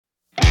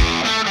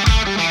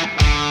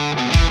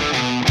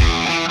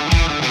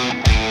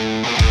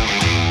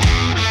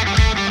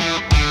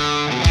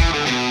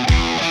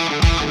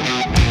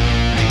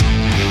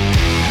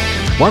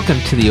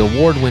Welcome to the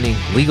award-winning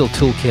Legal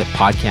Toolkit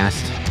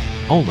podcast,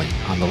 only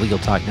on the Legal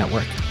Talk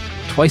Network.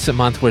 Twice a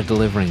month, we're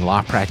delivering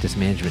law practice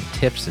management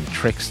tips and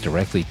tricks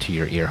directly to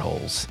your ear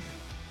holes.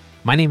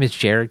 My name is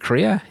Jared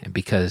Correa, and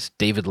because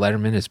David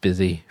Letterman is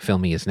busy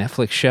filming his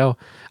Netflix show,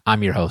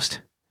 I'm your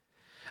host.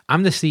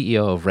 I'm the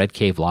CEO of Red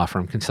Cave Law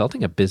Firm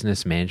Consulting, a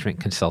business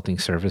management consulting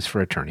service for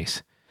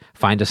attorneys.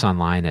 Find us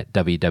online at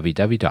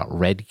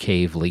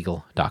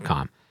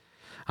www.redcavelegal.com.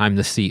 I'm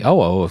the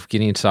COO of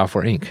Gideon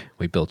Software, Inc.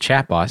 We build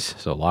chatbots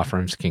so law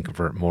firms can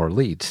convert more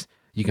leads.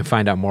 You can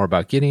find out more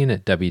about Gideon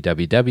at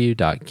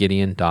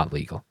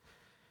www.gideon.legal.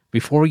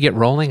 Before we get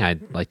rolling,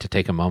 I'd like to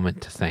take a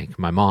moment to thank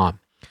my mom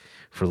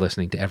for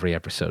listening to every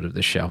episode of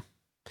the show.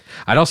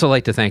 I'd also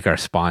like to thank our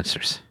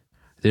sponsors.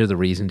 They're the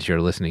reasons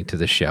you're listening to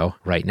the show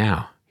right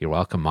now. You're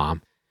welcome,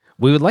 Mom.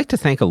 We would like to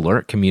thank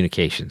Alert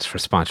Communications for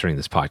sponsoring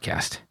this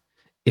podcast.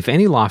 If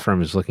any law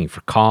firm is looking for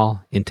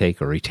call,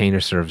 intake, or retainer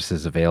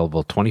services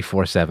available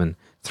 24/7,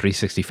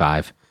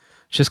 365,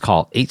 just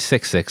call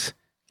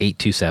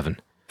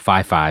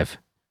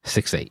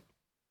 866-827-5568.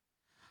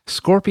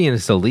 Scorpion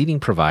is the leading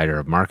provider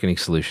of marketing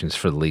solutions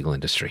for the legal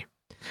industry.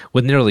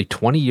 With nearly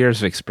 20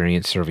 years of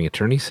experience serving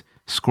attorneys,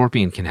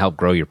 Scorpion can help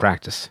grow your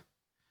practice.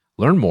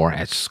 Learn more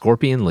at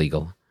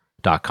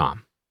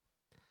scorpionlegal.com.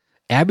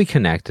 Abby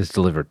Connect has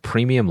delivered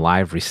premium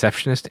live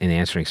receptionist and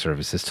answering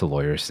services to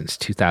lawyers since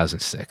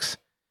 2006.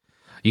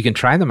 You can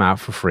try them out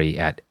for free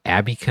at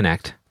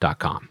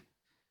abbyconnect.com.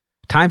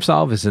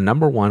 TimeSolve is the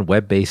 #1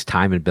 web-based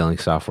time and billing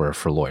software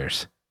for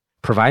lawyers.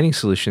 Providing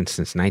solutions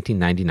since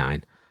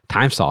 1999,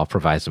 TimeSolve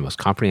provides the most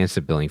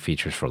comprehensive billing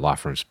features for law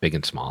firms big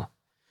and small.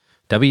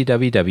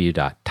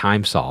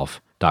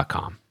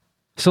 www.timesolve.com.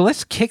 So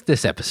let's kick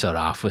this episode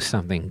off with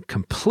something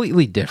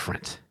completely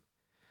different.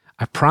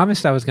 I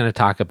promised I was going to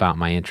talk about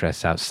my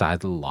interests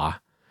outside the law,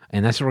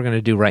 and that's what we're going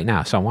to do right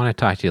now. So I want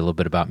to talk to you a little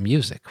bit about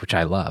music, which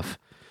I love.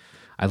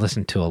 I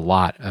listen to a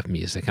lot of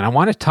music, and I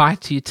want to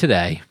talk to you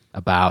today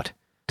about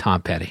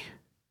Tom Petty.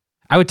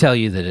 I would tell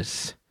you that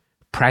it's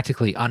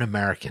practically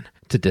un-American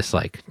to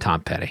dislike Tom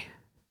Petty.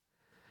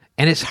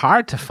 And it's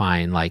hard to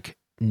find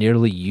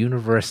nearly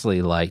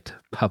universally liked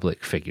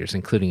public figures,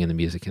 including in the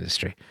music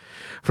industry.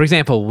 For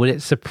example, would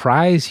it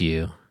surprise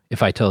you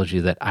if I told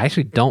you that I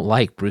actually don't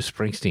like Bruce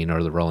Springsteen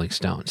or the Rolling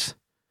Stones?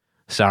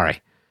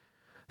 Sorry,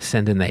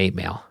 send in the hate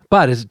mail.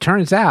 But as it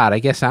turns out, I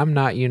guess I'm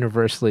not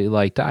universally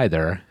liked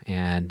either,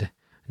 and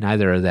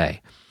neither are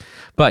they.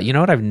 But you know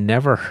what I've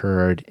never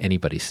heard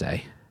anybody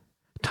say?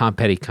 Tom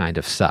Petty kind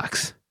of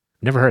sucks.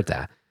 Never heard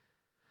that.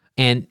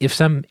 And if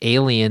some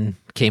alien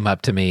came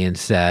up to me and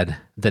said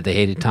that they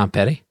hated Tom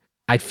Petty,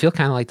 I'd feel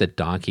kind of like the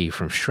donkey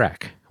from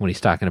Shrek when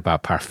he's talking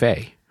about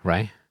parfait,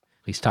 right?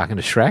 He's talking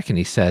to Shrek and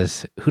he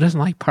says, who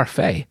doesn't like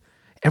parfait?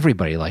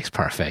 Everybody likes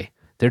parfait.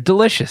 They're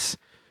delicious.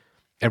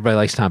 Everybody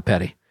likes Tom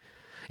Petty.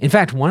 In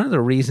fact, one of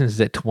the reasons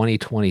that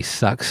 2020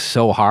 sucks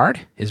so hard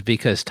is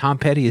because Tom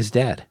Petty is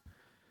dead.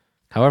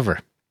 However,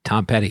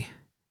 Tom Petty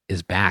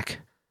is back,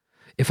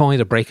 if only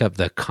to break up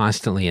the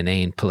constantly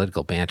inane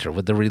political banter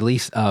with the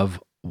release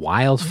of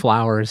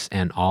Wildflowers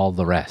and All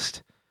the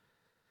Rest.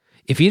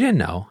 If you didn't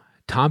know,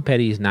 Tom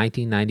Petty's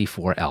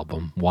 1994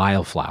 album,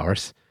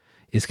 Wildflowers,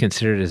 is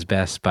considered his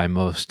best by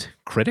most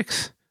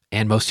critics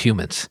and most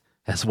humans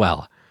as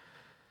well.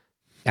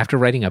 After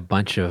writing a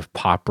bunch of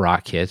pop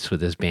rock hits with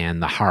his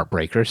band The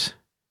Heartbreakers,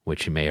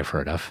 which you may have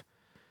heard of,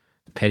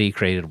 Petty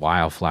created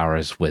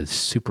Wildflowers with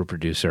super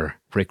producer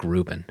Rick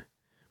Rubin.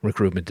 Rick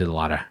Rubin did a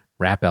lot of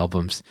rap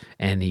albums,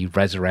 and he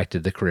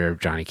resurrected the career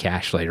of Johnny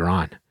Cash later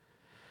on.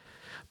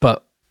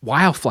 But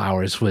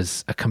Wildflowers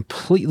was a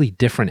completely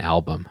different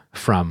album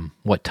from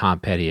what Tom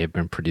Petty had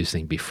been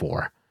producing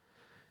before.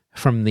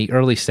 From the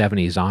early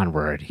 70s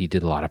onward, he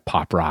did a lot of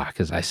pop rock,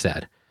 as I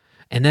said.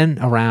 And then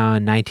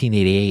around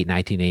 1988,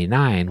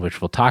 1989,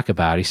 which we'll talk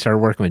about, he started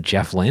working with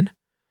Jeff Lynne,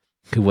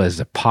 who was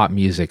a pop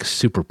music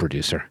super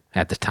producer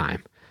at the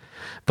time.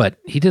 But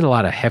he did a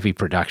lot of heavy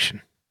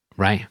production,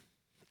 right?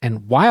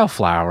 And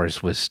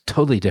Wildflowers was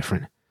totally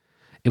different.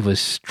 It was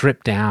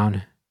stripped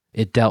down.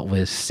 It dealt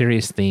with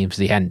serious themes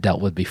that he hadn't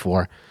dealt with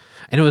before.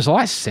 And it was a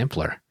lot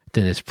simpler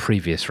than his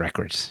previous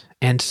records.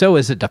 And so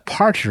as a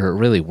departure, it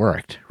really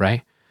worked,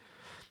 right?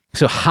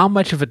 So how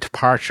much of a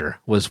departure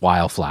was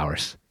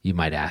Wildflowers, you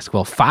might ask?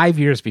 Well, 5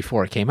 years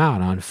before it came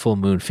out on Full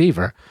Moon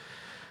Fever,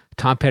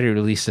 Tom Petty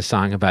released a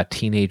song about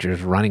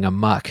teenagers running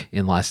amok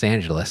in Los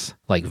Angeles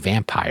like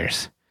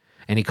vampires,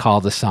 and he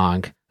called the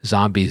song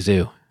Zombie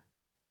Zoo.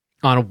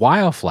 On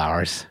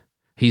Wildflowers,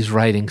 he's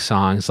writing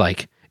songs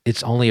like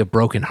It's Only a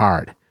Broken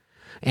Heart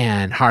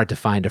and Hard to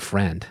Find a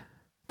Friend,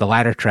 the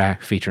latter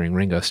track featuring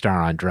Ringo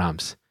Starr on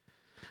drums.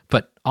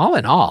 But all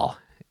in all,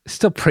 it's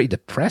still pretty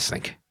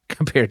depressing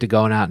compared to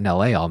going out in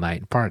LA all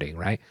night and partying,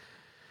 right?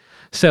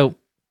 So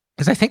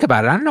as I think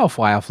about it, I don't know if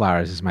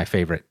Wildflowers is my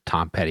favorite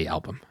Tom Petty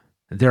album.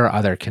 There are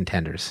other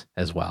contenders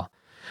as well.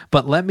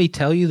 But let me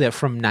tell you that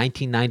from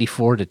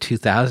 1994 to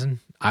 2000,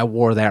 I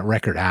wore that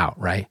record out,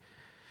 right?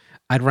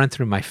 I'd run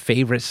through my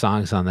favorite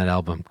songs on that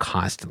album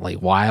constantly.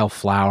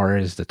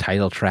 Wildflowers, the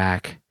title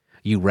track,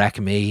 You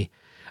Wreck Me,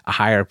 A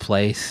Higher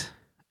Place.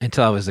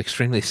 until I was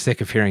extremely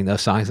sick of hearing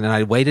those songs. And then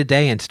I'd wait a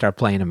day and start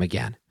playing them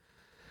again.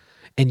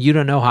 And You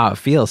Don't Know How It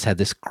Feels had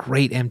this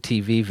great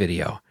MTV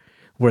video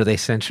where they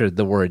censored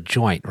the word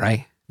joint,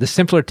 right? The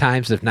simpler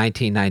times of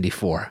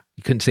 1994.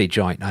 You couldn't say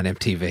joint on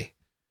MTV.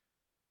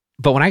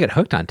 But when I got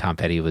hooked on Tom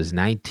Petty, it was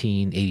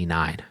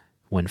 1989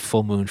 when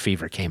Full Moon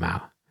Fever came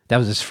out. That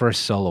was his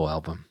first solo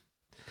album.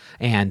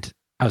 And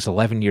I was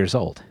 11 years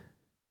old.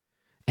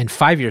 And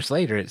 5 years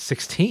later, at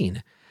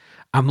 16,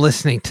 I'm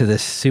listening to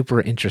this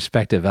super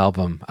introspective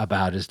album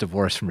about his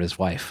divorce from his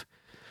wife.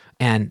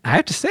 And I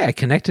have to say, I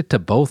connected to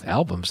both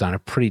albums on a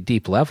pretty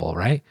deep level,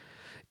 right?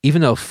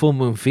 Even though Full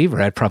Moon Fever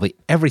had probably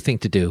everything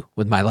to do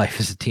with my life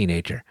as a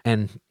teenager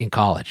and in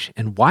college.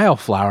 And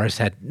Wildflowers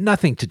had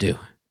nothing to do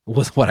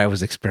with what I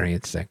was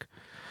experiencing.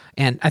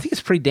 And I think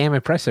it's pretty damn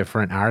impressive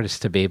for an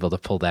artist to be able to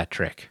pull that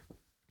trick.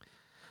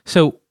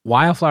 So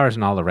Wildflowers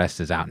and All the Rest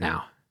is out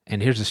now.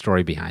 And here's the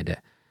story behind it.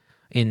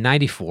 In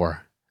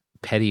 94,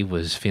 Petty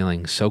was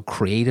feeling so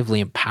creatively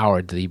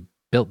empowered that he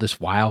built this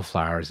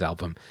Wildflowers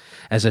album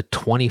as a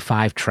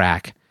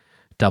 25-track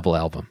double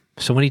album.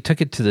 So when he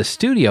took it to the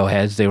studio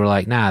heads, they were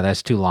like, nah,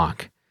 that's too long.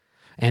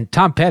 And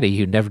Tom Petty,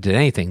 who never did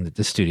anything that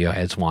the studio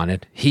heads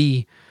wanted,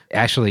 he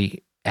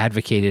actually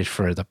advocated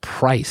for the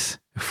price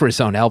for his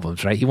own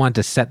albums, right? He wanted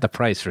to set the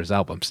price for his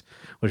albums,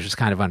 which was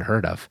kind of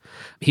unheard of.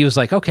 He was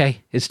like,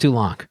 okay, it's too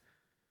long.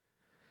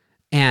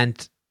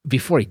 And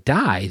before he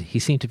died, he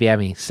seemed to be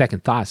having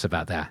second thoughts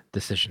about that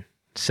decision.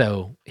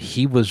 So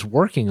he was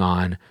working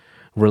on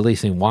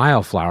releasing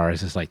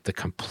Wildflowers as like the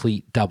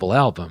complete double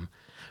album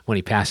when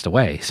he passed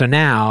away. So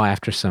now,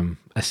 after some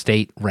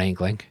estate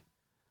wrangling,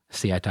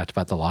 see, I talked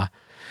about the law,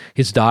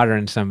 his daughter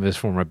and some of his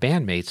former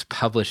bandmates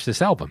published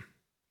this album,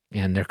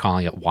 and they're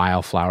calling it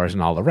Wildflowers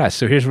and All the Rest.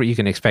 So here's what you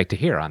can expect to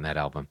hear on that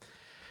album.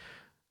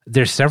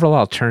 There's several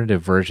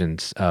alternative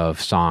versions of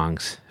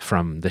songs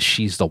from the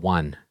She's the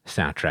One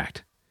soundtrack,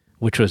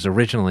 which was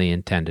originally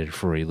intended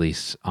for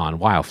release on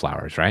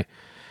Wildflowers, right?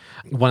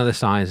 One of the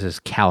songs is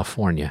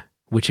California,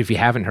 which if you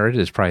haven't heard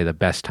it is probably the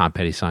best Tom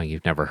Petty song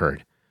you've never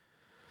heard.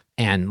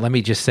 And let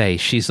me just say,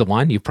 She's the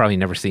One, you've probably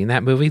never seen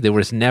that movie. There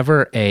was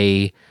never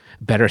a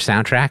better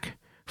soundtrack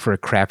for a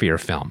crappier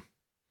film.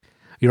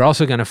 You're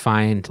also going to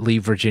find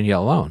Leave Virginia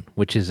Alone,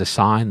 which is a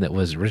song that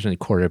was originally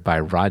recorded by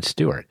Rod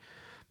Stewart.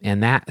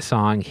 And that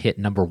song hit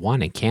number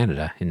 1 in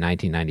Canada in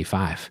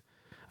 1995.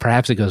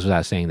 Perhaps it goes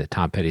without saying that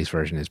Tom Petty's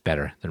version is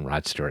better than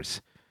Rod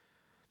Stewart's.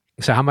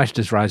 So how much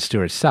does Rod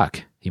Stewart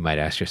suck, you might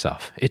ask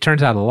yourself? It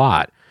turns out a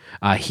lot.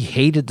 He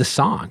hated the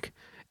song,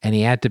 and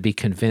he had to be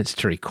convinced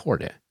to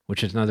record it,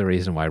 which is another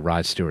reason why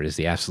Rod Stewart is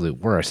the absolute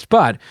worst.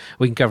 But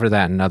we can cover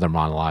that in another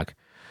monologue.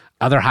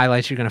 Other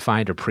highlights you're going to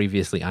find are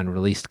previously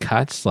unreleased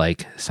cuts,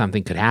 like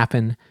Something Could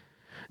Happen,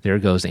 There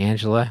Goes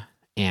Angela,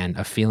 and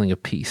A Feeling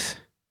of Peace.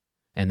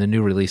 And the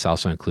new release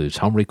also includes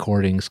home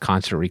recordings,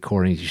 concert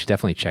recordings. You should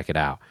definitely check it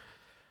out.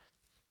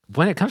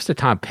 When it comes to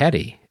Tom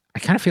Petty, I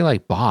kind of feel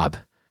like Bob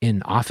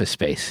in Office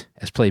Space,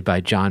 as played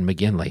by John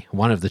McGinley,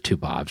 one of the two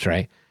Bobs,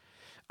 right?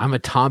 I'm a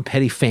Tom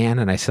Petty fan,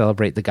 and I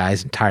celebrate the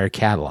guy's entire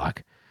catalog.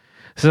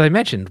 So as I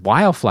mentioned,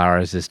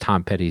 Wildflowers is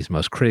Tom Petty's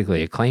most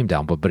critically acclaimed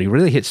album, but he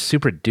really hit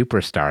super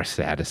duper star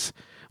status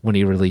when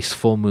he released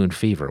Full Moon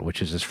Fever,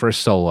 which is his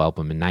first solo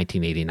album in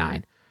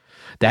 1989.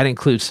 That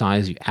includes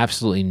songs you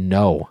absolutely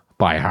know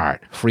by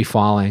heart. Free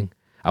Falling,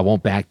 I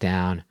Won't Back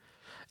Down.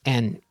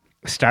 And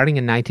starting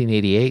in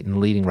 1988 and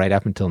leading right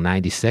up until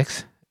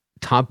 96,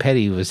 Tom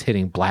Petty was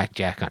hitting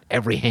blackjack on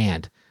every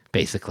hand,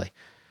 basically.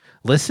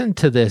 Listen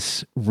to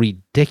this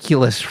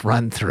ridiculous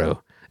run-through,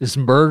 this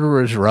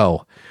murderer's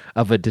row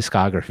of a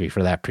discography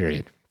for that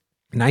period.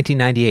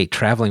 1998,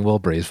 Traveling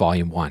Wilburys,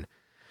 Volume 1.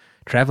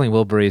 Traveling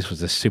Wilburys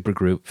was a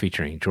supergroup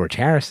featuring George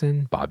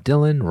Harrison, Bob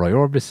Dylan, Roy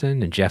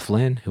Orbison, and Jeff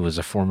Lynne, who was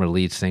a former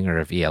lead singer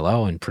of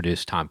ELO and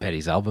produced Tom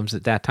Petty's albums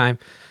at that time.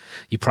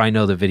 You probably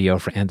know the video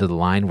for End of the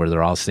Line where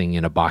they're all singing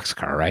in a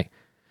boxcar, right?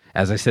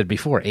 As I said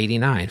before,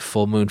 89,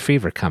 Full Moon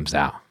Fever comes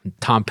out.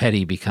 Tom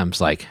Petty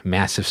becomes like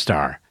massive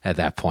star at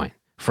that point.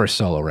 First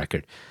solo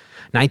record.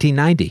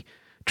 1990,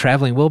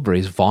 Traveling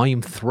Wilburys,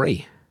 Volume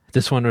 3.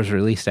 This one was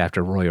released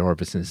after Roy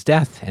Orbison's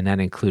death, and that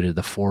included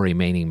the 4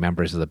 remaining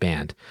members of the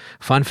band.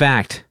 Fun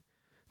fact,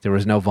 there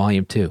was no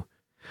Volume 2.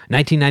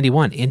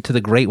 1991, Into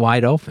the Great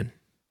Wide Open.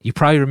 You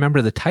probably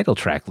remember the title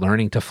track,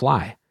 Learning to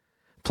Fly.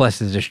 Plus,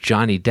 there's this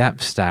Johnny Depp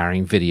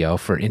starring video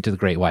for Into the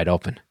Great Wide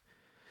Open.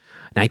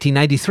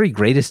 1993,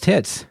 Greatest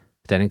Hits.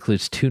 That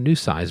includes 2 new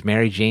songs,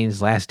 Mary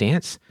Jane's Last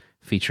Dance,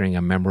 featuring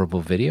a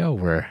memorable video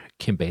where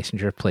Kim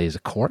Basinger plays a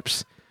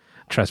corpse.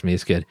 Trust me,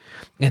 it's good.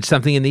 And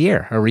Something in the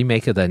Air, a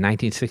remake of the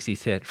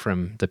 1960s hit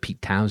from the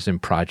Pete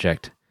Townsend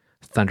project,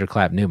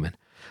 Thunderclap Newman.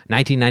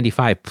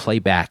 1995,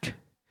 Playback.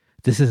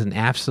 This is an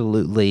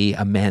absolutely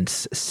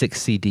immense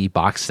 6 CD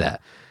box set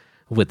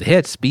with the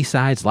hits,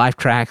 B-sides, live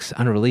tracks,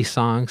 unreleased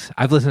songs.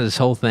 I've listened to this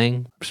whole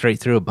thing straight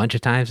through a bunch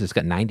of times. It's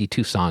got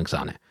 92 songs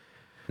on it.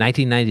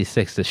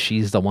 1996, the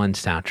She's the One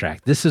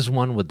soundtrack. This is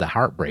one with the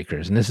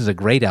Heartbreakers, and this is a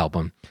great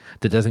album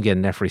that doesn't get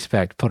enough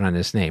respect put on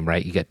its name,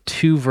 right? You get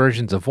 2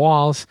 versions of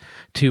Walls,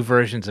 2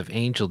 versions of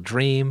Angel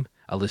Dream,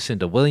 a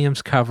Lucinda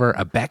Williams cover,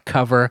 a Beck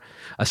cover,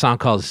 a song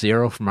called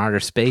Zero from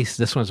Outer Space.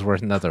 This one's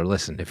worth another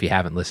listen if you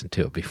haven't listened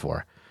to it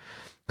before.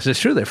 Because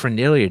it's true that for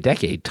nearly a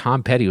decade,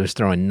 Tom Petty was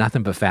throwing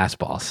nothing but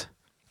fastballs.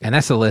 And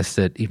that's a list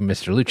that even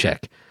Mr.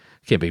 Luchek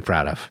can be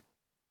proud of.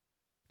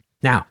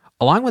 Now,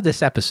 along with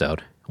this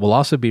episode, we'll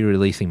also be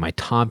releasing my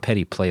Tom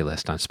Petty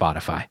playlist on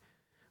Spotify,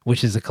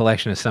 which is a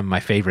collection of some of my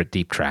favorite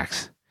deep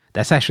tracks.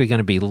 That's actually going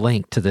to be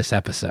linked to this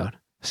episode.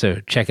 So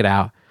check it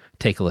out.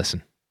 Take a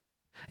listen.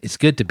 It's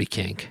good to be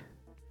king.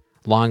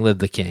 Long live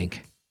the king.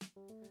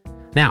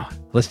 Now,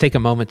 let's take a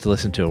moment to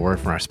listen to a word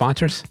from our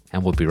sponsors,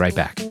 and we'll be right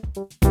back.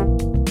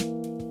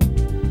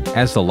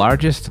 As the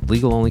largest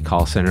legal-only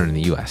call center in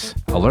the U.S.,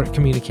 Alert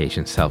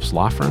Communications helps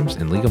law firms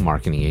and legal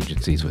marketing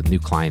agencies with new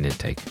client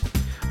intake.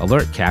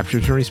 Alert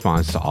captures and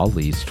responds to all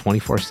leads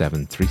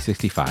 24/7,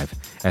 365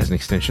 as an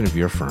extension of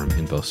your firm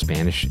in both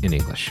Spanish and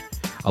English.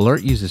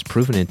 Alert uses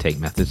proven intake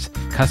methods,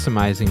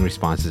 customizing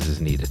responses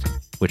as needed,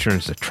 which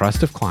earns the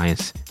trust of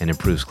clients and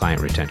improves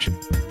client retention.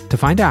 To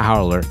find out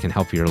how Alert can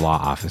help your law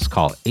office,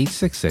 call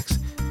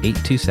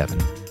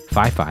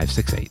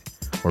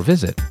 866-827-5568 or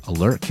visit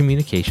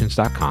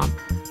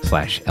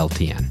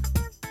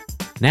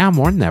alertcommunications.com/LTN. Now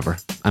more than ever,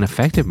 an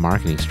effective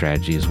marketing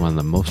strategy is one of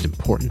the most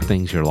important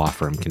things your law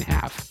firm can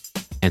have,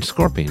 and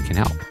Scorpion can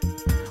help.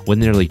 With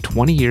nearly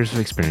 20 years of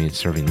experience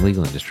serving the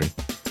legal industry,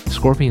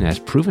 Scorpion has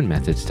proven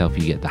methods to help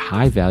you get the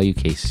high-value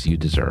cases you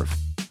deserve.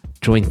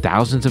 Join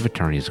thousands of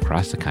attorneys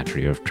across the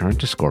country who have turned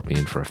to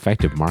Scorpion for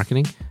effective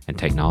marketing and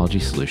technology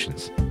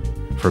solutions.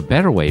 For a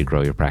better way to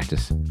grow your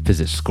practice,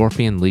 visit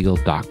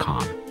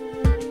scorpionlegal.com.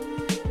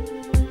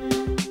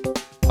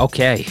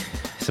 Okay,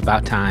 it's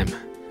about time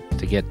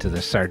to get to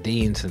the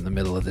sardines in the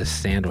middle of this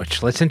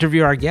sandwich. Let's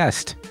interview our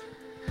guest.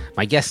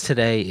 My guest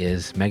today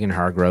is Megan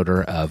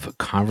Hargroder of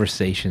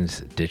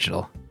Conversations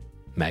Digital.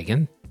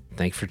 Megan,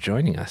 thanks for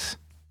joining us.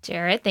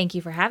 Jared, thank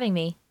you for having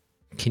me.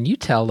 Can you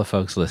tell the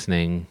folks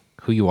listening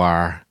who you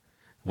are,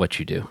 what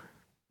you do?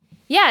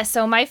 Yeah,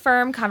 so my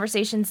firm,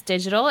 Conversations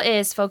Digital,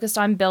 is focused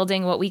on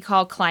building what we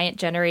call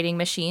client-generating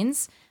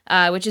machines,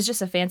 which is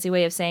just a fancy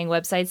way of saying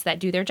websites that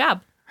do their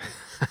job.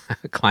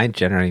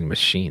 Client-generating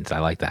machines. I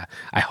like that.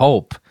 I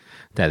hope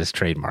that is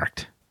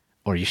trademarked,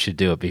 or you should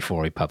do it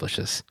before we publish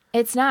this.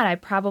 It's not. I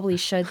probably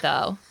should,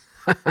 though.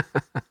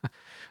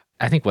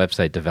 I think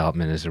website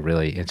development is a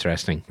really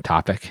interesting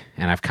topic,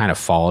 and I've kind of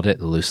followed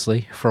it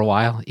loosely for a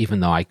while,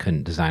 even though I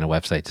couldn't design a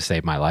website to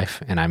save my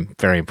life, and I'm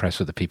very impressed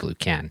with the people who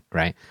can,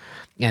 right?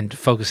 And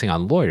focusing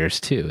on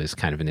lawyers, too, is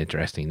kind of an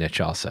interesting niche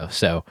also.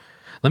 So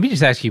let me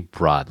just ask you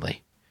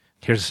broadly.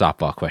 Here's a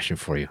softball question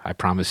for you. I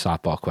promise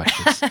softball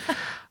questions.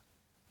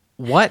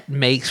 What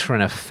makes for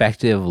an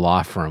effective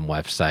law firm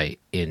website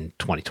in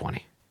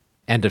 2020?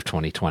 End of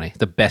 2020,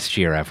 the best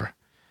year ever.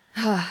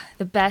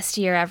 The best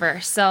year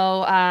ever.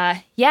 So,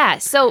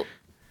 So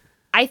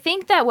I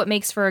think that what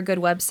makes for a good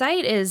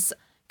website is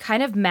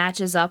kind of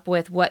matches up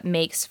with what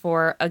makes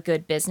for a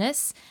good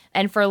business.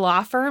 And for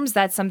law firms,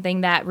 that's something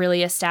that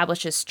really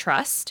establishes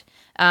trust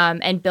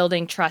and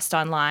building trust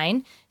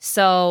online.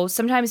 So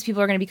sometimes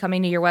people are going to be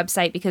coming to your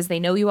website because they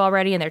know you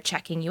already and they're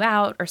checking you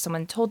out or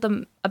someone told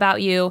them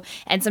about you.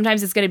 And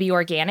sometimes it's going to be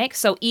organic.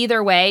 So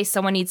either way,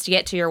 someone needs to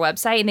get to your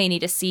website and they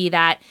need to see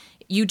that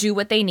you do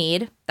what they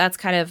need. That's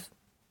kind of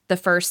the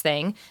first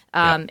thing.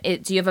 Do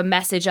you have a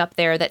message up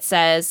there that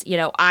says,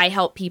 I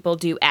help people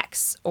do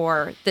X,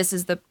 or this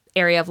is the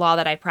area of law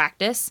that I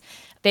practice?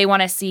 They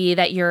want to see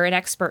that you're an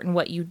expert in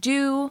what you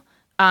do,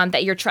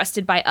 that you're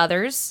trusted by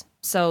others.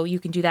 So you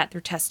can do that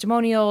through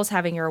testimonials,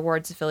 having your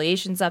awards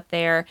affiliations up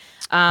there,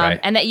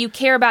 and that you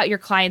care about your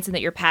clients and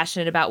that you're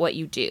passionate about what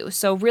you do.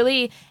 So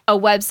really a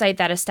website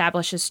that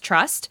establishes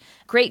trust.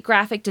 Great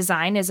graphic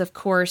design is, of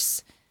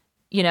course,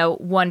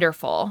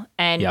 wonderful.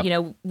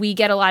 And, we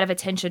get a lot of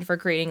attention for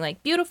creating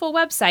like beautiful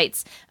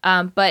websites.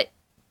 But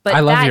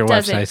I love your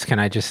websites. Can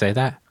I just say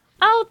that?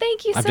 Oh,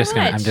 thank you so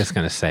much. I'm just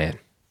going to say it.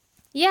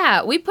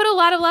 Yeah, we put a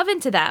lot of love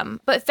into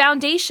them. But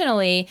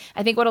foundationally,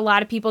 I think what a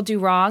lot of people do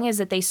wrong is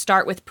that they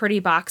start with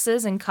pretty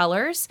boxes and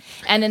colors,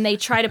 and then they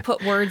try to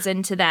put words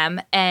into them,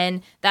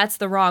 and that's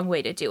the wrong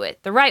way to do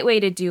it. The right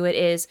way to do it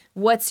is,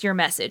 what's your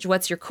message?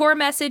 What's your core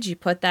message? You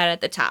put that at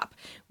the top.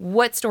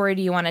 What story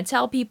do you want to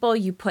tell people?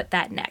 You put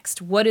that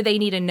next. What do they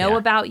need to know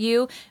about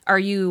you? Are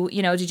you,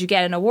 did you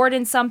get an award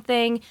in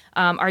something?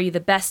 Are you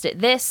the best at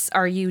this?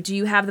 Do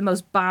you have the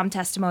most bomb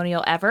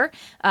testimonial ever?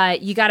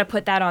 You got to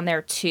put that on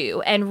there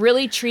too. And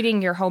really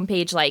treating your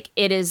homepage like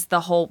it is the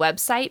whole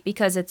website,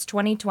 because it's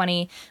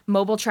 2020.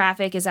 Mobile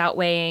traffic is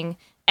outweighing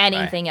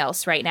anything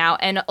else right now.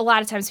 And a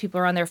lot of times people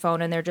are on their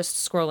phone and they're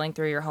just scrolling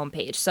through your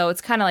homepage. So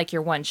it's kind of like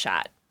your one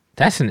shot.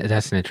 That's an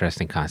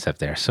interesting concept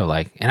there. So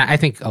and I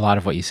think a lot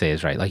of what you say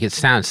is right. Like, it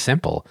sounds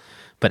simple,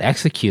 but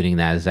executing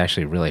that is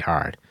actually really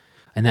hard.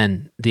 And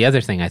then the other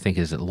thing I think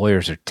is that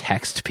lawyers are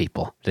text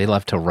people. They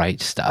love to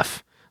write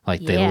stuff.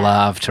 They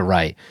love to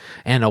write.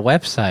 And a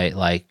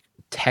website,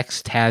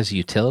 text has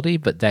utility,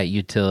 but that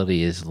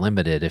utility is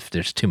limited if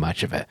there's too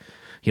much of it.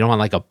 You don't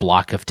want a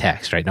block of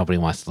text, right? Nobody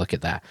wants to look at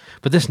that.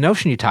 But this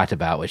notion you talked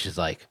about, which is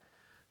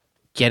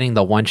getting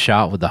the one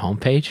shot with the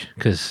homepage,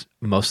 because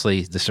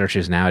mostly the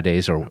searches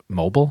nowadays are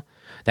mobile,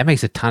 that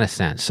makes a ton of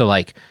sense. So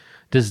like,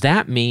 does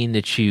that mean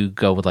that you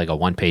go with like a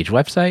one-page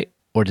website?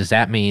 Or does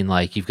that mean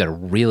like you've got a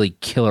really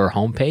killer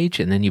homepage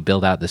and then you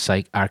build out the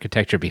site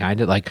architecture behind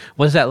it? Like,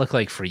 what does that look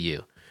like for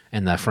you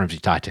and the firms you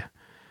talk to?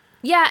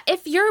 Yeah,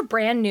 if you're a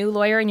brand new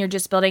lawyer and you're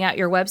just building out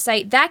your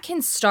website, that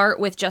can start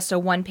with just a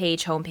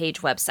one-page homepage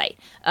website.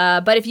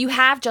 But if you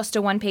have just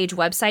a one-page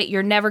website,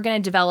 you're never going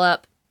to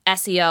develop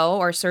SEO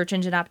or search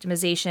engine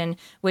optimization,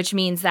 which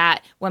means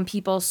that when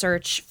people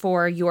search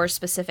for your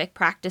specific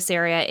practice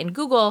area in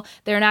Google,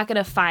 they're not going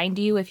to find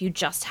you if you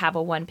just have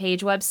a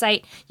one-page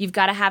website. You've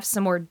got to have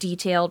some more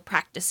detailed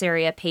practice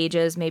area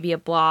pages, maybe a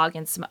blog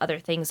and some other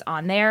things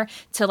on there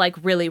to like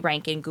really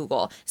rank in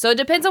Google. So it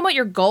depends on what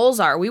your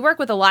goals are. We work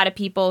with a lot of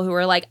people who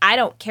are like, I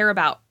don't care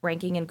about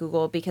ranking in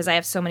Google because I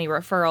have so many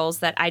referrals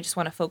that I just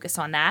want to focus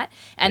on that.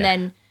 And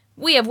then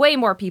we have way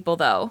more people,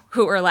 though,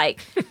 who are like,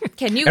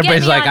 can you get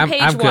me like, on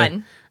page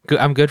one? Good.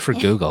 I'm good for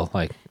Google.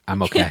 Like,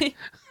 I'm okay.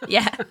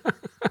 Yeah.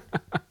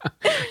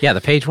 Yeah,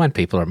 the page one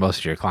people are most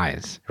of your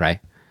clients,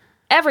 right?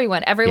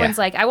 Everyone's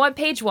like, I want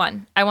page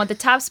one. I want the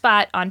top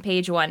spot on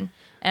page one.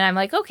 And I'm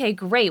like, okay,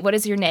 great. What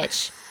is your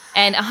niche?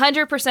 And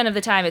 100% of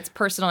the time, it's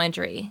personal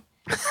injury.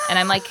 And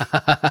I'm like,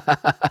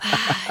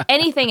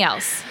 anything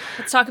else?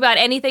 Let's talk about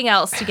anything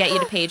else to get you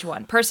to page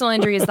one. Personal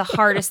injury is the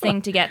hardest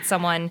thing to get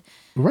someone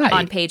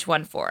on page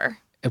one for.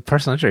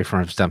 Personal injury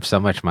firms dump so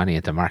much money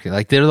into marketing.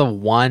 Like, they're the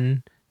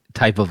one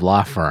type of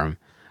law firm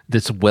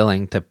that's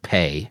willing to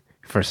pay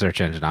for search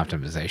engine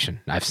optimization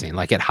I've seen,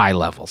 like at high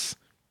levels.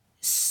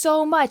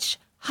 So much.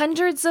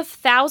 Hundreds of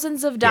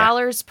thousands of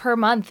dollars per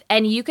month.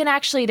 And you can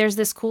actually, there's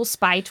this cool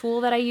spy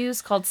tool that I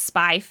use called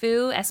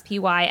SpyFu,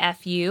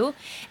 SPYFU.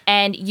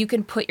 And you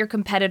can put your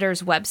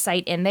competitor's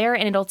website in there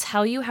and it'll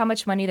tell you how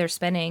much money they're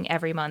spending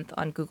every month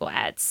on Google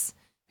Ads.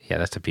 Yeah,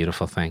 that's a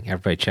beautiful thing.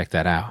 Everybody check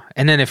that out.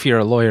 And then if you're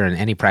a lawyer in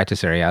any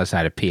practice area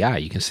outside of PI,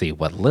 you can see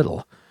what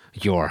little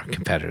your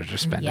competitors are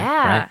spending.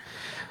 Yeah. Right?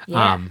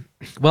 Yeah.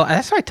 Well,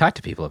 that's what I talk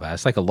to people about.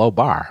 It's like a low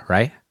bar,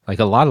 right? Like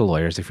a lot of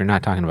lawyers, if you're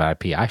not talking about a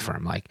PI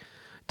firm, like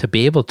to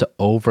be able to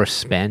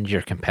overspend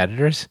your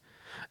competitors,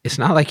 it's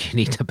not like you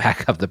need to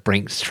back up the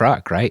Brinks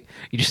truck, right?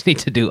 You just need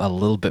to do a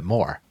little bit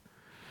more.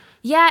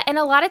 Yeah, and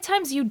a lot of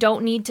times you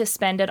don't need to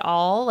spend at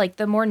all. Like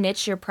the more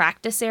niche your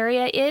practice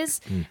area is,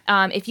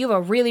 if you have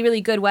a really, really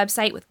good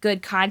website with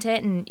good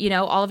content and, you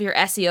know, all of your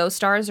SEO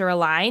stars are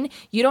aligned,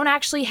 you don't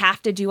actually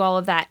have to do all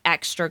of that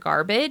extra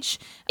garbage.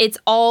 It's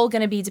all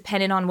going to be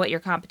dependent on what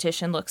your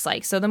competition looks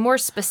like. So the more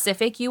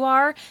specific you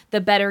are, the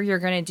better you're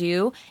going to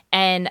do.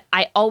 And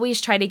I always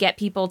try to get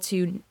people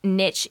to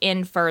niche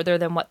in further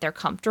than what they're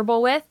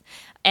comfortable with.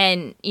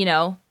 And, you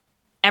know,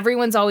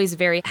 everyone's always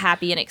very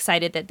happy and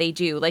excited that they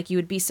do. Like, you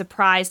would be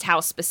surprised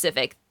how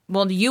specific.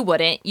 Well, you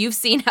wouldn't. You've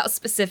seen how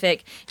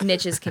specific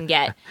niches can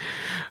get.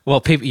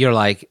 Well, people, you're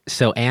like,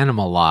 so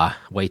animal law,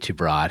 way too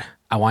broad.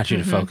 I want you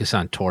to focus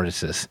on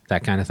tortoises,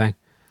 that kind of thing.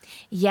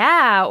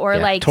 Yeah, or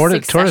like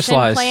tortoise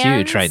law plans. is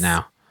huge right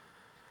now.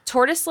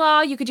 Tortoise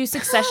law, you could do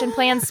succession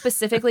plans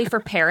specifically for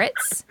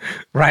parrots.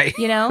 Right.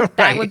 You know,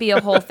 that would be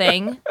a whole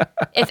thing.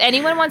 If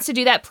anyone wants to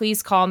do that,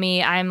 please call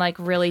me. I'm like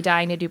really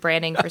dying to do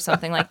branding for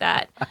something like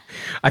that.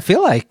 I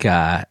feel like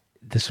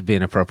this would be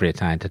an appropriate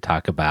time to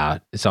talk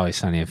about It's Always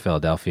Sunny in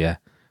Philadelphia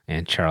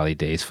and Charlie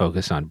Day's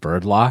focus on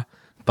bird law.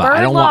 But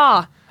I don't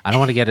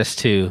want to get us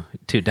too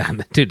down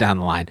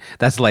the line.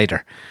 That's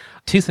later.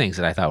 Two things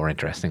that I thought were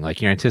interesting.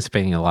 Like, you're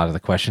anticipating a lot of the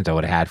questions I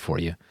would have had for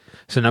you.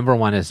 So number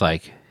one is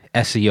like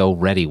SEO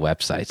ready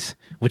websites,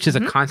 which is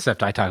a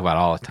concept I talk about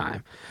all the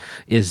time,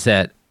 is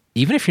that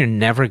even if you're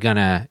never going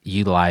to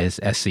utilize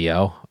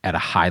SEO at a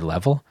high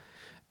level,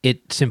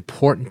 it's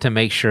important to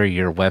make sure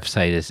your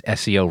website is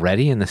SEO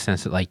ready in the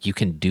sense that like you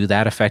can do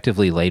that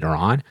effectively later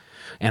on.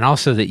 And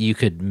also that you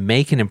could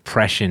make an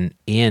impression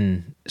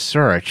in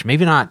search,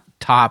 maybe not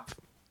top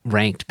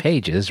ranked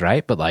pages,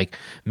 right? But like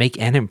make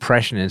an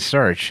impression in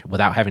search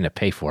without having to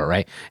pay for it,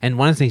 right? And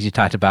one of the things you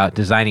talked about,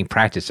 designing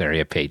practice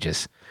area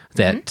pages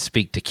that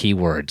speak to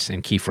keywords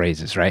and key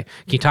phrases, right?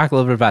 Can you talk a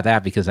little bit about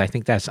that? Because I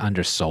think that's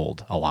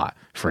undersold a lot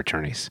for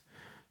attorneys.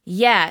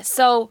 Yeah.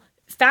 So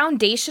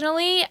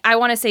foundationally, I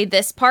want to say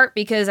this part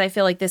because I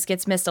feel like this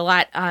gets missed a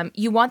lot.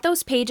 You want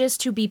those pages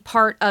to be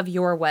part of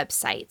your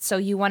website. So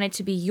you want it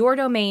to be your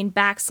domain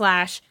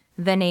 /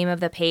 the name of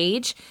the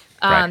page.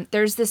 Right.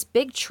 There's this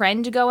big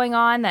trend going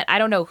on that I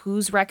don't know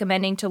who's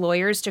recommending to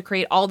lawyers to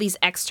create all these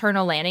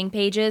external landing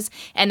pages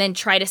and then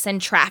try to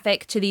send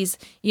traffic to these,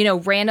 you know,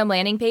 random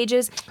landing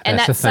pages. And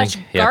that's such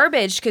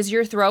garbage because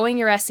you're throwing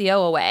your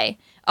SEO away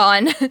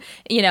on,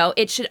 you know,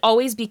 it should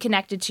always be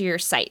connected to your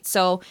site.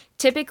 So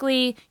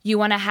typically you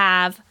want to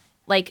have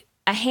like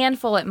a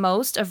handful at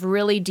most of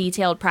really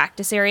detailed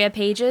practice area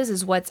pages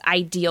is what's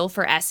ideal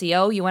for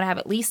SEO. You want to have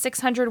at least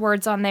 600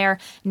 words on there,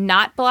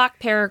 not block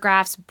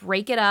paragraphs,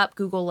 break it up.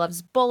 Google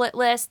loves bullet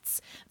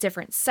lists,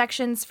 different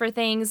sections for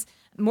things.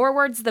 More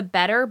words, the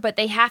better, but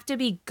they have to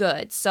be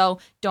good. So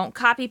don't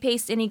copy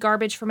paste any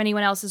garbage from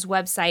anyone else's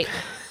website.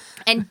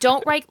 And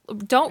don't write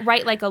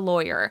like a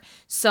lawyer.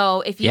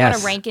 So if you want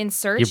to rank in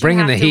search, you're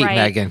bringing the heat, write,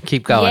 Megan.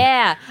 Keep going.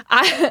 Yeah,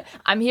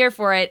 I'm here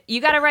for it.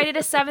 You got to write at a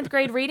 7th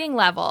grade reading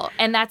level,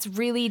 and that's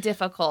really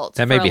difficult.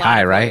 That may be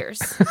high, right?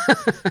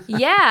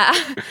 Yeah,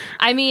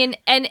 I mean,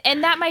 and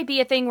that might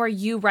be a thing where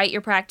you write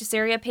your practice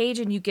area page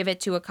and you give it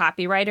to a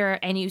copywriter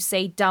and you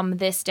say dumb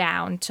this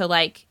down to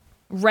like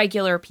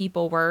regular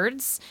people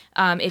words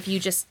if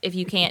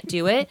you can't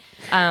do it,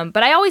 but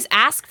I always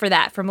ask for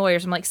that from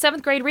lawyers. I'm like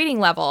 7th grade reading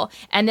level,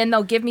 and then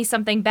they'll give me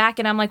something back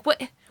and I'm like,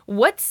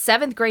 what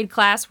 7th grade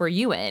class were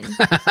you in?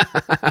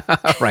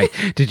 Right.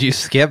 Did you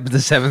skip the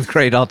 7th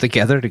grade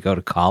altogether to go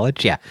to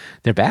college? Yeah,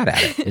 they're bad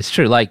at it. It's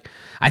true. Like,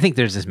 I think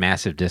there's this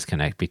massive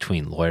disconnect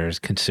between lawyers,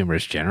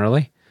 consumers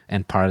generally,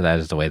 and part of that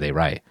is the way they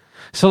write.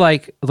 So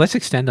like, let's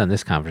extend on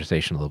this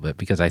conversation a little bit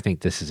because I think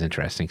this is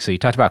interesting. So you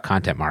talked about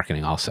content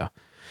marketing also.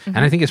 Mm-hmm.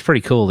 And I think it's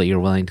pretty cool that you're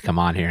willing to come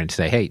on here and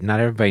say, hey,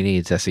 not everybody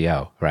needs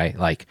SEO, right?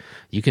 Like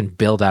you can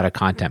build out a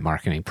content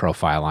marketing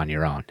profile on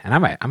your own. And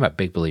I'm a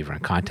big believer in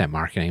content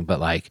marketing, but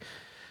like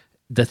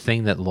the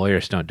thing that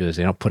lawyers don't do is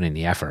they don't put in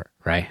the effort,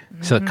 right?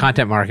 Mm-hmm. So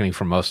content marketing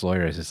for most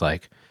lawyers is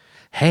like,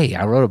 hey,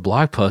 I wrote a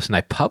blog post and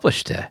I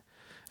published it.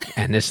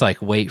 And it's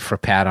like, wait for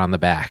pat on the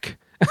back.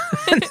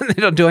 And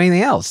they don't do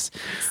anything else.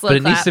 But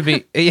it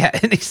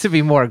needs to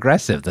be more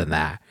aggressive than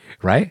that,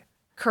 right?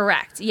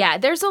 Correct. Yeah.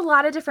 There's a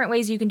lot of different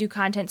ways you can do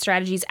content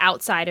strategies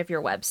outside of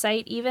your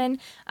website even.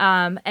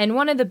 And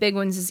one of the big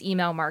ones is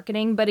email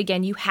marketing. But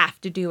again, you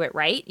have to do it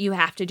right. You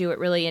have to do it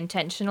really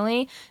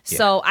intentionally. Yeah.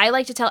 So I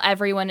like to tell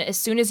everyone as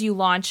soon as you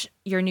launch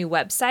your new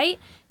website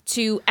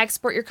to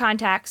export your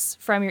contacts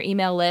from your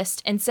email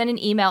list and send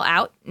an email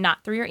out,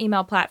 not through your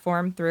email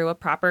platform, through a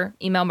proper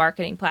email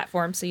marketing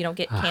platform so you don't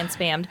get canned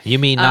spammed. You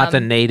mean not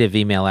the native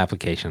email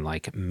application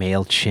like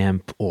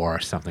MailChimp or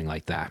something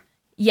like that?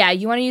 Yeah,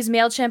 you want to use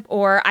MailChimp,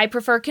 or I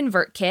prefer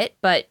ConvertKit,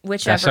 but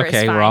whichever is fine. That's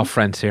okay. We're all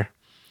friends here.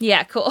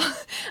 Yeah, cool.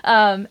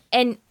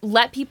 And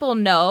let people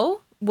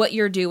know what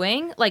you're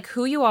doing, like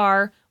who you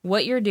are,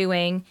 what you're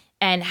doing,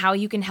 and how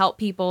you can help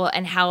people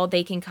and how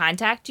they can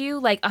contact you.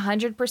 Like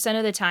 100%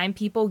 of the time,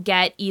 people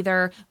get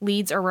either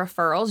leads or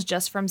referrals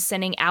just from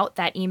sending out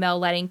that email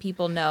letting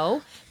people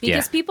know.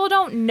 Because people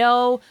don't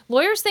know.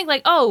 Lawyers think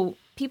like, oh,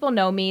 people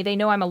know me, they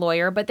know I'm a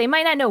lawyer, but they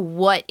might not know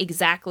what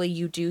exactly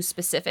you do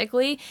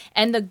specifically.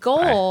 And the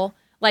goal,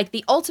 like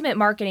the ultimate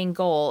marketing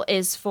goal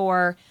is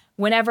for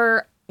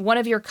whenever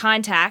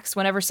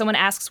someone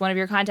asks one of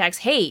your contacts,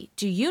 hey,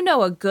 do you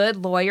know a good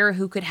lawyer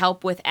who could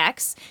help with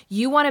X?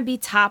 You want to be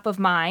top of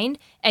mind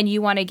and you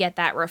want to get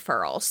that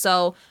referral.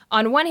 So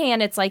on one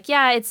hand, it's like,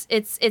 yeah,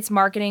 it's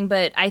marketing,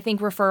 but I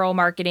think referral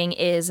marketing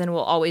is and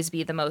will always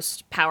be the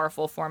most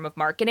powerful form of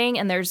marketing.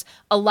 And there's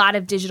a lot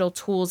of digital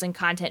tools and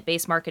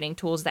content-based marketing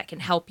tools that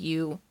can help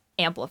you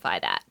amplify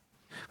that.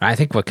 I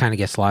think what kind of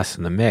gets lost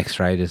in the mix,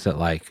 right, is that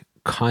like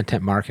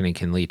content marketing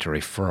can lead to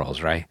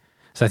referrals, right?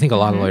 So I think a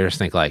lot of lawyers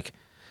think like,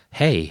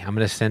 hey, I'm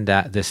going to send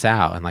this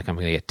out and like I'm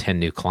going to get 10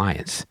 new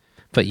clients.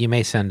 But you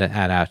may send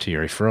that out to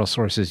your referral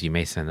sources. You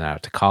may send it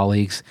out to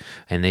colleagues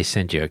and they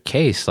send you a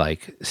case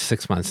like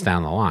 6 months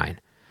down the line.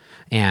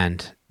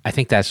 And I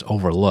think that's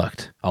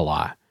overlooked a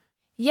lot.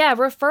 Yeah,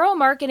 referral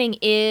marketing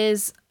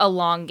is a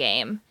long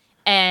game.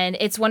 And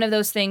it's one of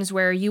those things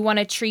where you want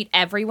to treat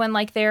everyone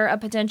like they're a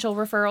potential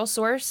referral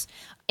source.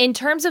 In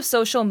terms of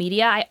social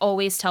media, I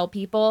always tell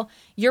people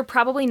you're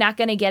probably not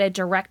going to get a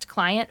direct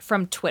client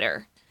from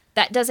Twitter.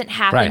 That doesn't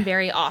happen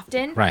very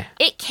often. Right.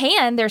 It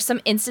can. There's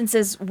some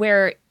instances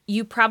where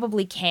you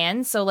probably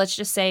can. So let's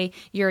just say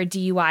you're a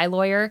DUI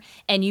lawyer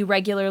and you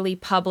regularly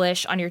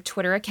publish on your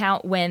Twitter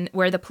account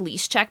where the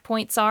police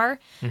checkpoints are.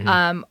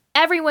 Mm-hmm.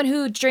 Everyone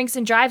who drinks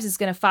and drives is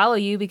going to follow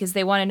you because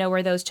they want to know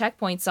where those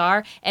checkpoints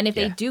are. And if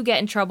they do get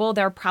in trouble,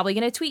 they're probably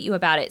going to tweet you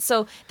about it.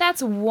 So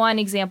that's one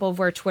example of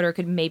where Twitter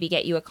could maybe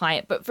get you a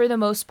client. But for the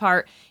most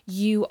part,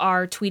 you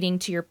are tweeting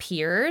to your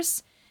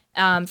peers.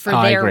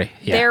 For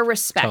their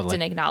respect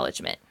and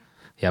acknowledgement.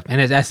 Yep.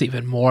 And that's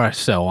even more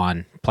so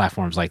on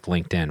platforms like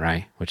LinkedIn,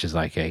 right? Which is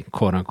like a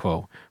quote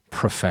unquote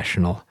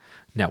professional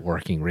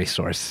networking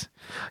resource.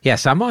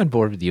 Yes, I'm on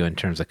board with you in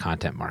terms of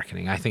content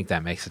marketing. I think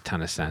that makes a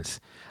ton of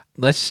sense.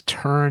 Let's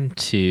turn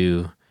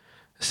to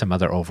some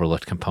other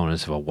overlooked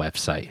components of a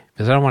website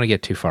because I don't want to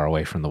get too far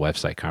away from the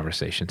website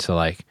conversation. So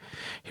like,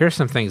 here's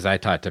some things I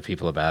talk to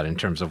people about in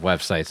terms of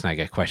websites and I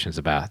get questions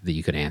about that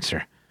you could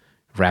answer.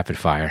 Rapid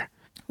fire.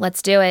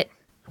 Let's do it.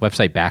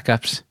 Website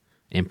backups,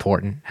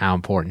 important. How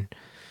important?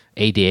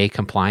 ADA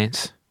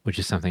compliance, which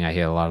is something I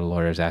hear a lot of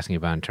lawyers asking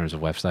about in terms of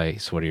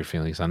websites. What are your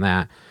feelings on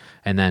that?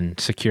 And then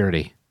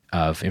security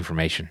of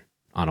information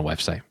on a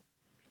website.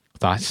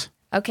 Thoughts?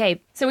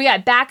 Okay, so we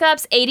got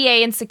backups,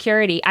 ADA, and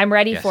security. I'm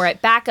ready for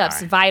it.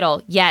 Backups,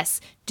 vital.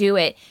 Yes, do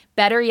it.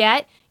 Better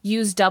yet,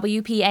 use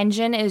WP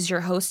Engine as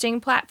your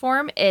hosting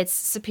platform. It's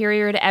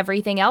superior to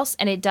everything else,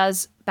 and it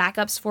does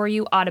backups for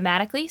you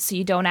automatically, so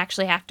you don't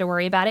actually have to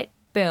worry about it.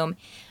 Boom.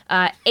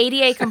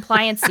 ADA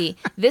compliancy.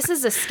 This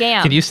is a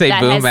scam. Can you say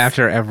boom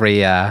after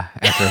every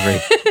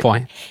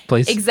point,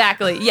 please?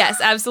 Exactly. Yes,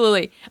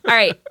 absolutely. All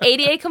right.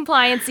 ADA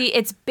compliancy.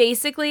 It's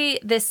basically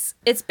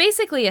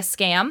a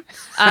scam.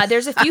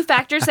 There's a few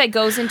factors that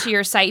goes into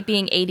your site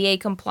being ADA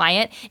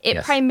compliant.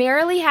 It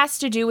primarily has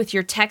to do with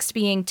your text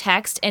being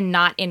text and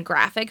not in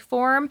graphic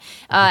form,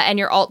 and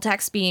your alt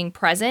text being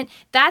present.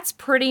 That's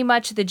pretty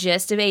much the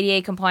gist of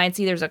ADA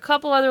compliancy. There's a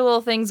couple other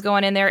little things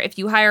going in there. If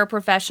you hire a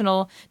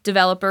professional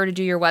developer to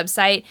do your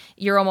website,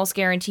 you're almost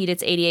guaranteed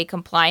it's ADA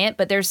compliant.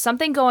 But there's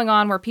something going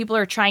on where people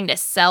are trying to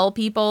sell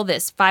people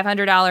this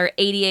 $500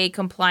 ADA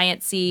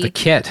compliancy. The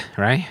kit,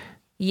 right?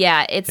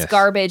 Yeah, it's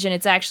garbage, and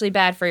it's actually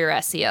bad for your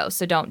SEO,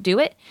 so don't do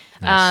it.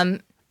 Nice.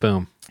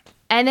 Boom.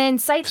 And then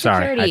site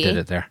security. Sorry, I did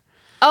it there.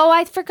 Oh,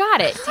 I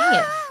forgot it. Dang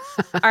it.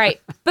 All right,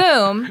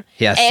 boom.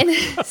 Yes. And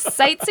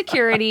site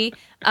security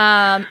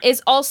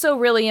is also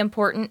really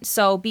important.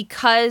 So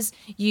because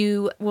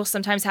you will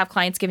sometimes have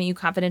clients giving you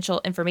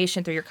confidential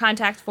information through your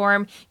contact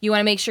form, you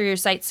want to make sure your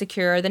site's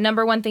secure. The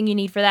number one thing you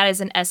need for that is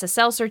an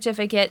SSL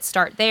certificate.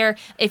 Start there.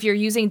 If you're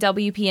using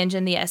WP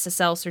Engine, the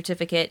SSL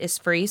certificate is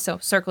free. So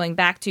circling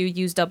back to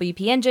use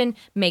WP Engine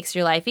makes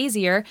your life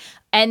easier.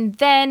 And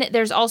then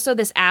there's also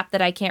this app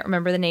that I can't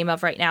remember the name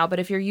of right now, but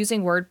if you're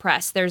using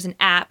WordPress, there's an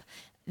app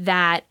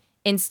that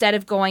instead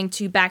of going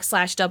to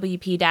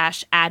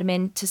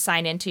 /WP-admin to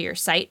sign into your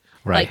site,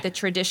 like the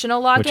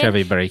traditional login. Which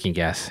everybody can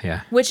guess,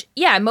 yeah.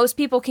 Most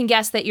people can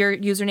guess that your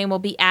username will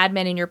be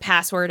admin and your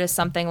password is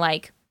something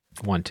like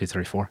 1, 2,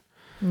 3, 4.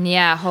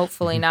 Yeah,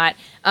 hopefully not.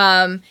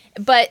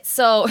 But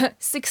so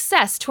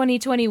success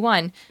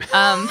 2021.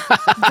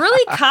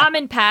 Really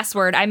common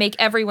password. I make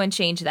everyone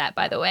change that,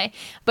 by the way.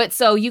 But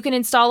so you can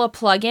install a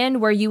plugin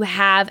where you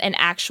have an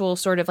actual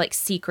sort of like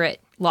secret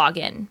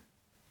login.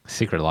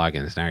 Secret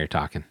logins. Now you're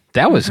talking.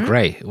 That was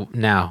great.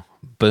 Now,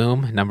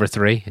 boom. Number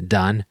 3,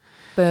 done.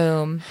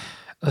 Boom.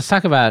 Let's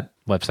talk about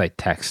website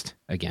text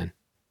again.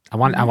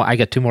 I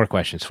got 2 more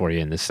questions for you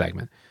in this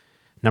segment.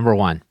 Number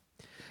 1,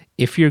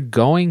 if you're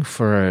going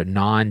for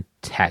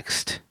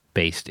non-text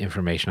based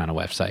information on a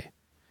website,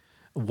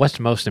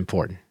 what's most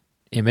important?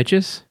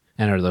 Images?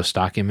 And are those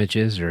stock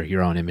images or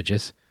your own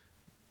images?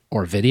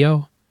 Or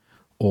video?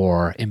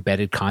 Or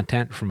embedded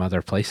content from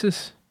other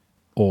places?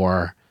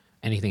 Or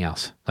anything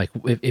else? Like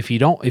if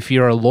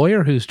you're a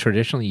lawyer who's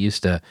traditionally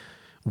used to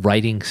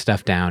writing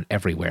stuff down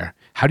everywhere,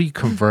 how do you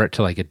convert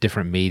to like a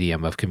different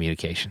medium of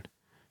communication?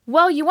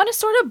 Well, you want to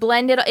sort of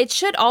blend it. It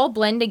should all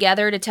blend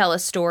together to tell a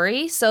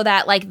story so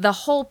that like the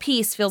whole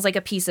piece feels like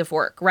a piece of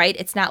work, right?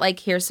 It's not like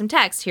here's some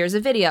text, here's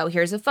a video,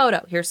 here's a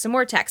photo, here's some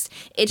more text.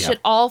 It should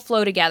all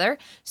flow together.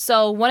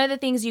 So one of the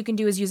things you can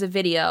do is use a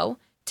video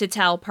to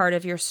tell part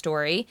of your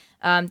story.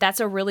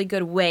 That's a really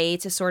good way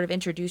to sort of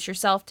introduce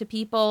yourself to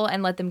people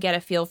and let them get a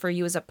feel for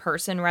you as a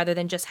person rather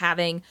than just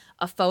having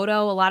a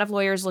photo. A lot of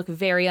lawyers look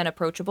very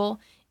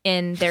unapproachable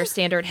in their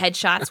standard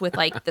headshots with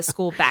like the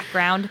school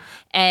background.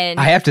 And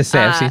I have to say,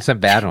 I've seen some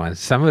bad ones.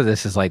 Some of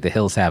this is like The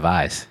Hills Have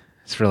Eyes.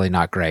 It's really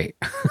not great.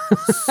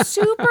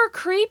 Super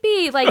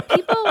creepy. Like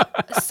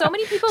so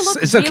many people look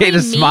It's okay really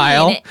to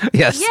smile. mean.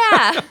 Yes.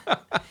 Yeah.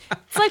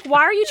 It's like, why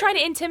are you trying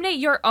to intimidate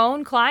your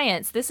own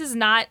clients? This is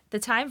not the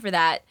time for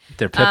that.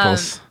 They're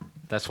pimples.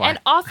 That's why. And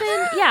often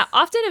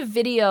a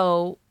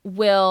video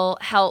will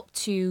help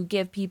to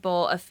give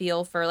people a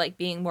feel for like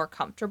being more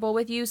comfortable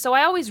with you. So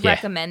I always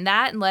recommend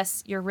that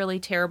unless you're really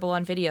terrible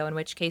on video, in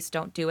which case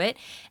don't do it.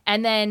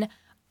 And then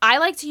I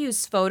like to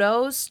use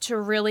photos to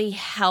really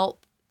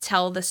help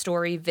tell the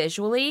story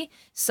visually.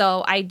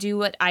 So I do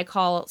what I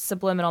call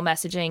subliminal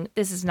messaging.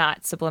 This is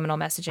not subliminal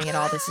messaging at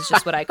all. This is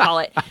just what I call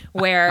it,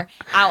 where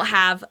I'll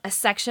have a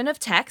section of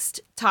text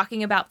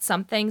talking about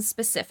something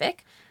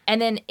specific.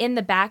 And then in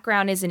the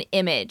background is an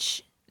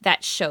image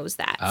that shows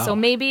that. So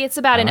maybe it's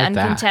about an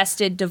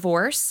uncontested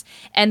divorce,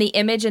 and the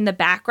image in the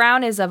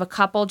background is of a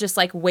couple just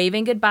like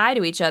waving goodbye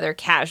to each other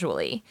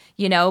casually,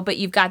 but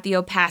you've got the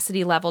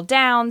opacity level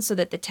down so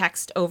that the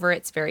text over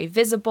it's very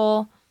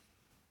visible.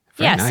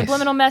 Very nice.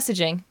 Subliminal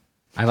messaging.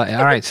 All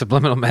right,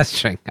 subliminal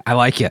messaging. I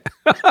like it.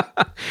 All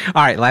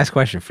right, last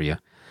question for you.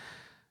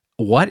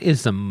 What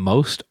is the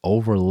most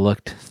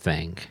overlooked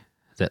thing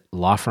that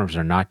law firms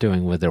are not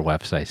doing with their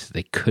websites that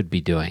they could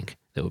be doing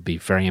that would be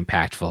very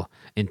impactful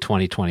in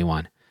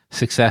 2021?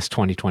 Success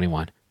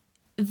 2021.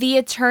 The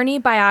attorney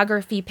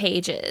biography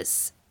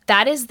pages.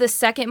 That is the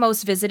second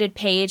most visited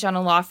page on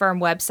a law firm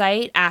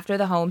website after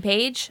the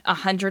homepage,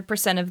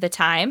 100% of the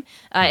time.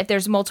 If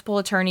there's multiple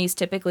attorneys,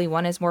 typically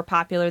one is more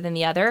popular than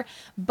the other.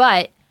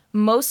 But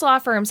most law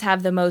firms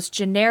have the most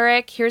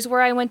generic, here's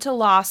where I went to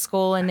law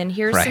school, and then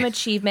here's some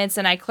achievements,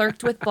 and I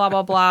clerked with blah,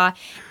 blah, blah.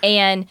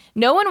 And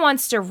no one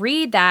wants to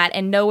read that,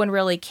 and no one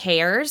really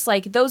cares.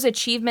 Like, those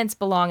achievements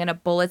belong in a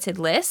bulleted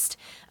list.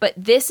 But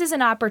this is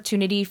an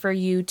opportunity for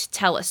you to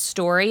tell a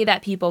story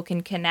that people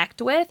can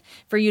connect with,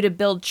 for you to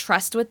build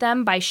trust with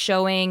them by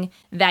showing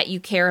that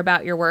you care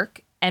about your work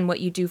and what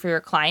you do for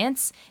your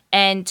clients,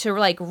 and to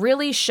like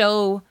really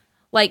show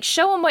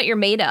them what you're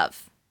made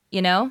of,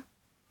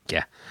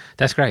 Yeah,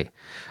 that's great.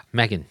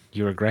 Megan,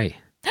 you were great.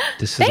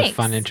 This is a Thanks.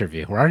 fun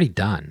interview. We're already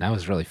done. That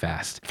was really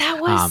fast. That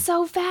was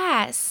so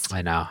fast.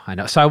 I know.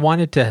 So I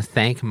wanted to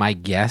thank my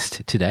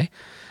guest today,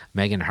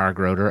 Megan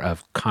Hargroder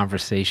of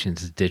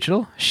Conversations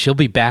Digital. She'll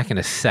be back in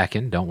a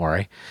second. Don't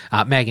worry.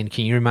 Megan,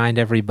 can you remind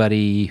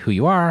everybody who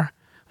you are,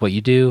 what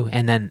you do,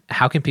 and then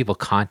how can people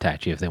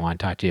contact you if they want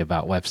to talk to you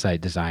about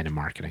website design and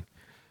marketing?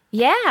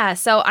 Yeah,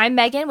 so I'm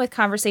Megan with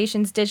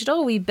Conversations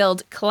Digital. We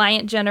build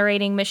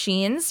client-generating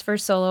machines for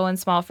solo and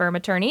small firm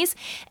attorneys,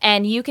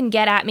 and you can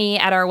get at me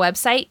at our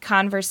website,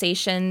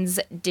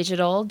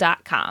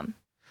 conversationsdigital.com.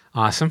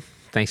 Awesome.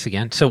 Thanks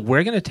again. So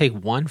we're going to take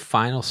one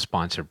final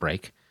sponsor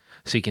break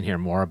so you can hear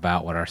more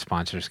about what our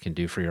sponsors can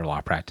do for your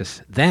law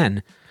practice.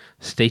 Then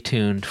stay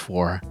tuned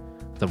for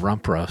the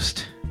Rump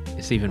Roast.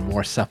 It's even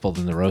more supple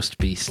than the roast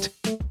beast.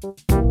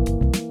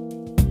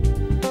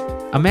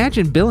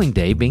 Imagine billing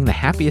day being the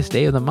happiest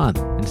day of the month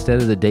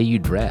instead of the day you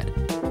dread.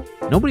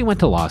 Nobody went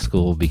to law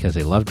school because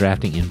they love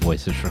drafting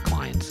invoices for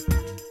clients.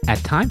 At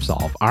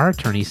TimeSolve, our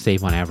attorneys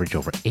save on average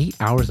over 8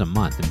 hours a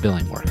month in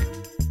billing work.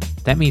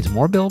 That means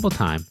more billable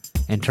time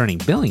and turning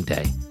billing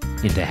day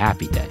into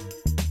happy day.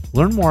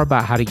 Learn more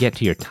about how to get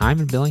to your time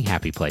and billing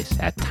happy place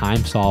at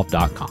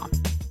timesolve.com.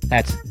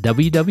 That's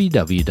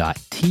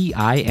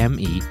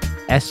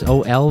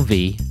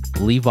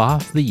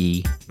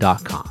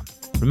www.timesolv.com.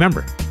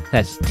 Remember,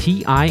 that's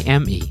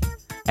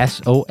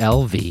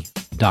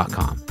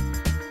timesolv.com.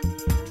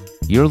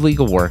 Your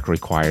legal work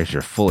requires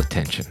your full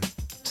attention.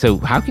 So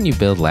how can you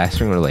build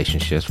lasting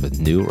relationships with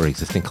new or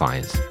existing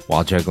clients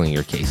while juggling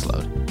your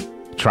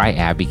caseload? Try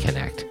Abby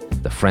Connect,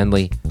 the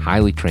friendly,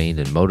 highly trained,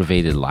 and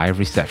motivated live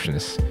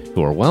receptionists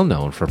who are well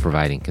known for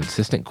providing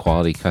consistent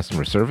quality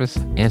customer service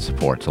and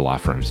support to law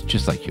firms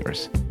just like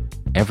yours.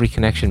 Every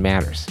connection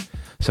matters.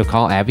 So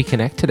call Abby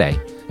Connect today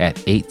at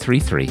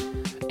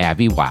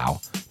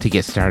 833-ABBY-WOW to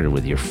get started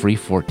with your free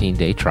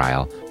 14-day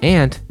trial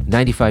and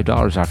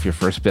 $95 off your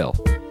first bill.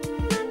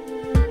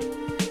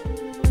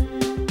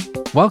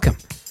 Welcome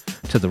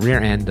to the rear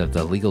end of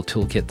the legal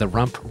toolkit, the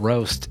Rump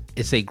Roast.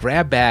 It's a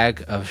grab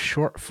bag of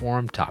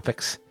short-form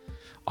topics,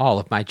 all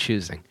of my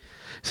choosing.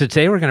 So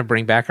today we're going to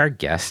bring back our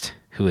guest,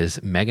 who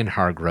is Megan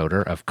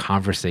Hargroder of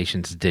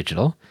Conversations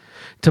Digital,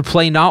 to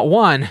play not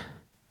one,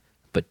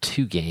 but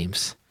two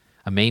games,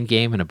 a main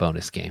game and a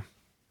bonus game.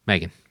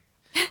 Megan,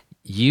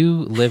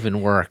 you live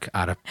and work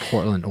out of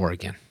Portland,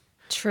 Oregon.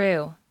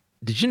 True.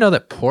 Did you know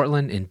that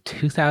Portland in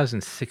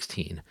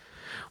 2016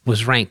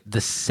 was ranked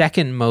the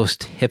second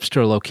most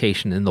hipster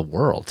location in the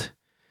world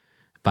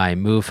by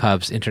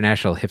MoveHub's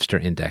International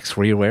Hipster Index?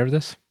 Were you aware of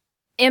this?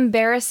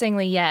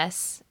 Embarrassingly,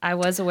 yes. I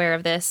was aware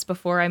of this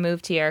before I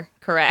moved here.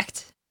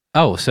 Correct.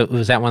 Oh, so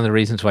was that one of the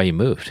reasons why you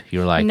moved? You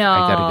were like, No.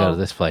 I got to go to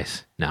this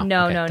place. No,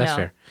 No, okay, no, that's no.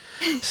 fair.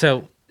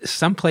 So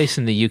someplace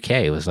in the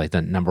UK was like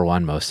the number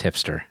one most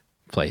hipster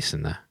place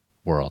in the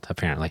world,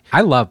 apparently.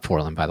 I love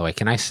Portland, by the way.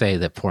 Can I say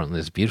that Portland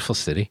is a beautiful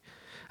city?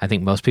 I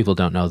think most people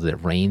don't know that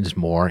it rains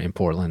more in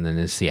Portland than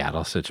in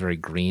Seattle, so it's very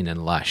green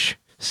and lush.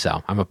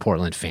 So I'm a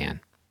Portland fan.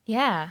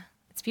 Yeah,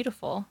 it's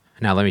beautiful.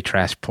 Now let me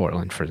trash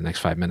Portland for the next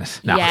 5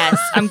 minutes. No. Yes,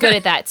 I'm good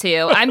at that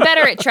too. I'm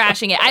better at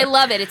trashing it. I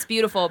love it. It's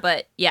beautiful,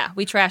 but yeah,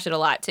 we trash it a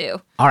lot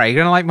too. All right, you're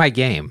going to like my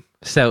game.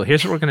 So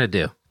here's what we're going to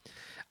do.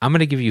 I'm going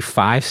to give you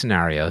 5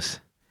 scenarios,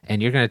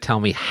 and you're going to tell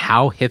me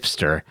how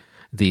hipster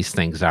these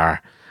things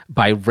are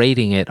by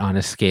rating it on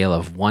a scale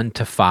of 1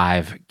 to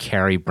 5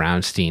 Carrie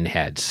Brownstein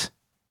heads.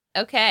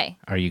 Okay.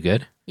 Are you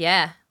good?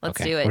 Yeah,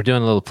 let's do it. We're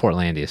doing a little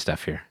Portlandia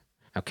stuff here.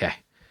 Okay.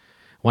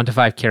 1 to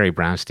 5 Carrie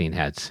Brownstein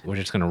heads. We're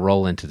just going to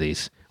roll into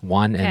these.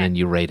 1, and then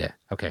you rate it.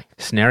 Okay.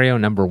 Scenario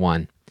number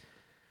 1.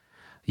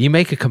 You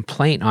make a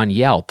complaint on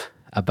Yelp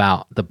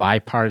about the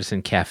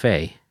Bipartisan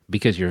Cafe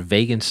because your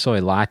vegan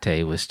soy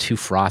latte was too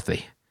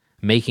frothy,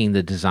 making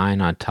the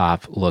design on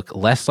top look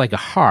less like a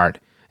heart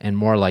and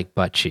more like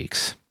butt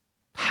cheeks.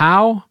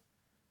 How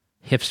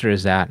hipster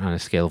is that on a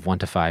scale of 1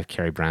 to 5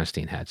 Carrie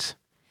Brownstein heads?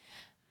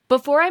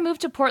 Before I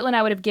moved to Portland,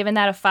 I would have given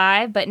that a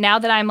 5, but now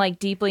that I'm like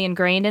deeply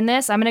ingrained in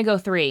this, I'm going to go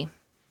 3.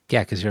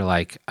 Yeah, because you're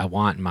like, I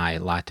want my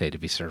latte to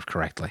be served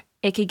correctly.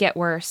 It could get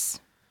worse.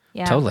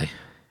 Yeah. Totally.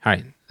 All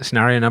right.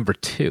 Scenario number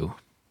 2.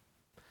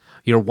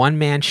 Your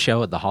one-man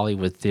show at the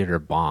Hollywood Theater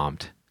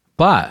bombed,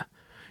 but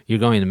you're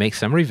going to make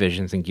some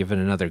revisions and give it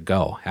another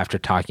go after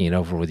talking it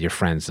over with your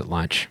friends at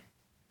lunch.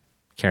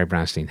 Carrie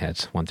Brownstein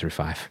heads, 1 through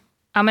 5.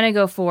 I'm going to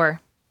go 4.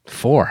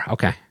 4.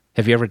 Okay.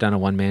 Have you ever done a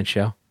one-man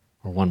show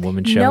or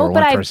one-woman show No, or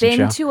but I've one-person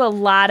been show? to a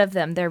lot of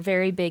them. They're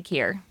very big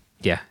here.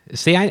 Yeah.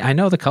 See, I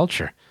know the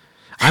culture.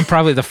 I'm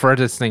probably the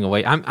furthest thing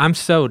away. I'm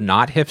so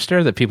not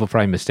hipster that people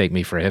probably mistake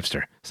me for a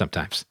hipster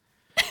sometimes.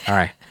 All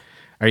right.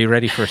 Are you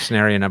ready for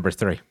scenario number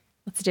 3?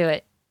 Let's do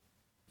it.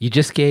 You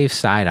just gave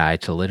side-eye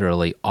to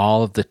literally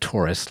all of the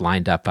tourists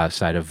lined up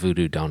outside of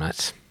Voodoo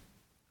Donuts.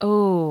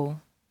 Oh.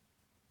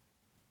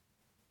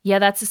 Yeah,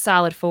 that's a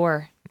solid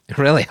 4.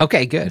 Really?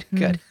 Okay, good,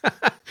 good.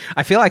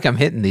 I feel like I'm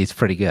hitting these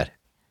pretty good.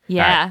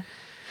 Yeah.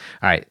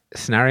 All right.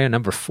 Scenario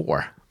number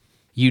 4.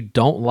 You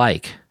don't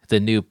like the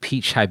new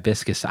Peach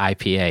Hibiscus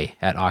IPA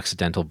at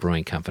Occidental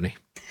Brewing Company.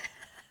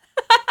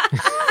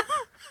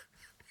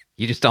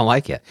 You just don't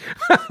like it.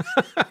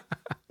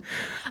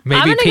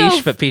 Maybe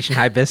peach, but peach and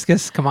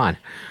hibiscus? Come on.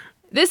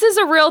 This is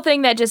a real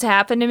thing that just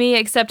happened to me,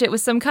 except it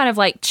was some kind of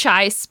like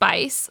chai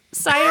spice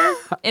cider,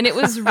 and it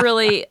was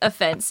really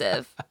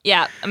offensive.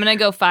 Yeah, I'm going to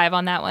go 5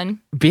 on that one.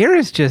 Beer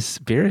is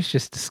just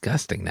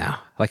disgusting now.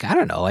 Like, I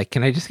don't know. Like,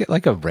 can I just get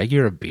like a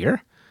regular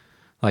beer?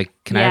 Like,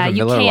 can I have a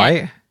Miller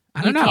Lite?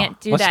 I don't know. Can't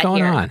do What's that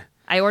going here. on?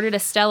 I ordered a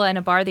Stella in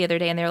a bar the other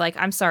day, and they're like,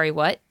 I'm sorry,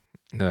 what?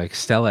 They're like,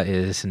 Stella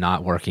is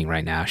not working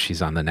right now.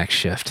 She's on the next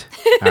shift.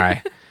 All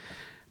right.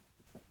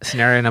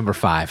 Scenario number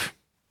 5.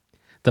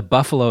 The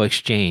Buffalo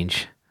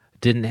Exchange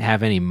didn't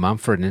have any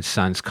Mumford and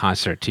Sons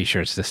concert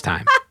t-shirts this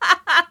time.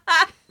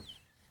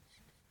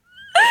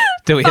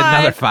 Do we hit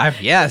another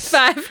 5? Yes.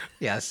 5.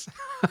 Yes.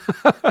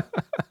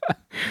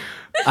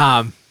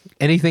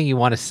 Anything you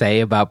want to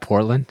say about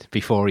Portland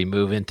before we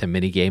move into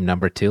minigame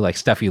number 2? Like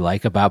stuff you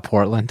like about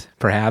Portland,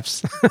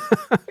 perhaps?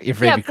 Your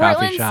favorite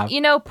coffee shop?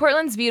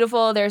 Portland's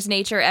beautiful. There's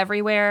nature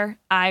everywhere.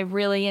 I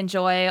really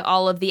enjoy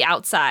all of the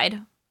outside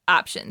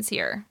options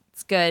here.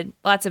 It's good.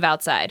 Lots of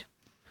outside.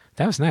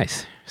 That was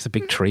nice. There's a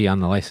big tree on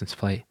the license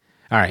plate.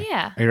 All right.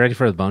 Yeah. Are you ready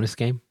for the bonus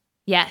game?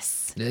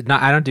 Yes. No,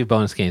 I don't do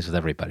bonus games with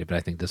everybody, but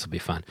I think this will be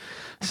fun.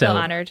 I feel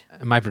honored.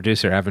 My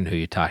producer, Evan, who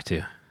you talked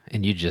to,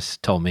 and you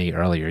just told me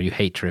earlier you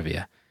hate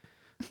trivia.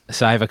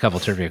 So I have a couple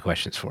trivia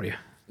questions for you.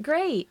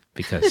 Great.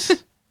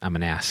 Because I'm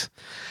an ass.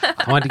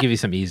 I wanted to give you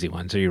some easy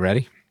ones. Are you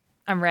ready?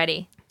 I'm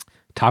ready.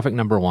 Topic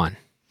number 1,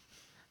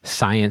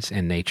 science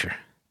and nature.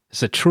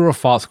 It's a true or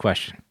false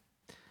question.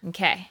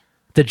 Okay.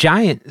 The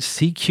giant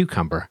sea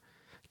cucumber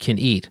can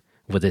eat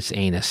with its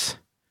anus.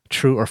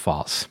 True or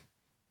false?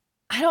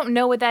 I don't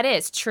know what that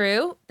is.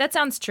 True? That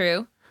sounds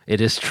true.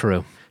 It is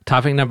true.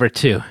 Topic number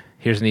 2.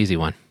 Here's an easy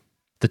one.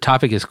 The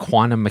topic is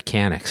quantum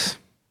mechanics.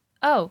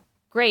 Oh,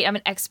 great. I'm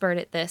an expert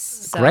at this.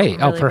 So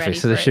Great. I'm really Perfect.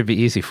 So this should be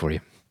easy for you.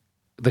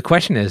 The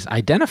question is,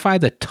 identify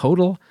the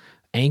total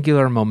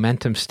angular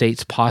momentum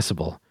states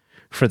possible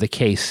for the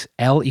case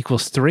L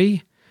equals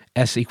 3,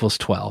 S equals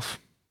 12.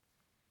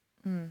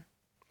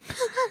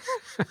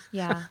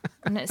 Yeah.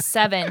 I'm at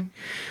 7.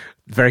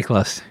 Very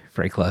close.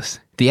 Very close.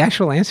 The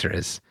actual answer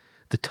is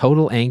the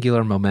total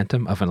angular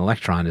momentum of an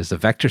electron is the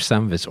vector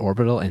sum of its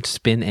orbital and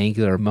spin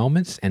angular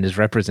moments and is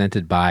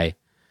represented by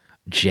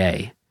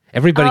J.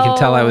 Everybody can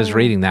tell I was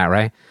reading that,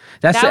 right?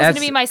 That was going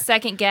to be my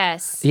second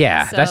guess.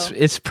 Yeah, so.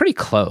 It's pretty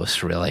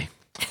close, really.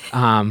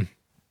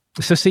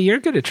 So see, you're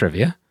good at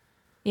trivia.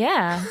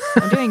 Yeah,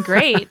 I'm doing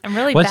great. I'm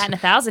really batting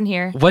 1,000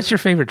 here. What's your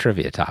favorite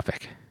trivia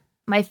topic?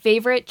 My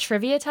favorite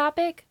trivia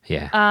topic?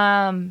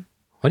 Yeah.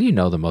 What do you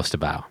know the most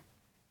about,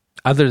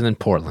 other than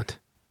Portland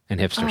and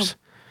hipsters?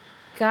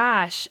 Oh,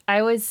 gosh,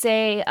 I would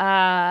say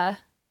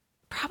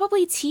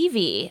probably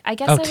TV. I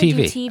guess I would TV.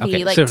 do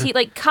TV, Okay,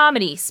 like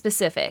comedy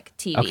specific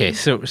TV. Okay,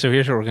 so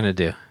here's what we're gonna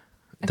do.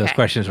 Those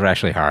questions were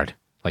actually hard,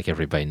 like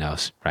everybody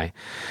knows, right?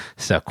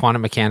 So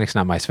quantum mechanics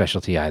not my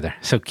specialty either.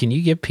 So can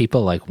you give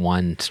people like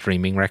one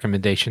streaming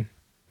recommendation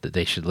that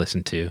they should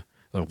listen to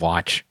or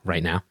watch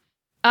right now?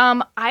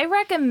 I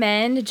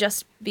recommend,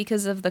 just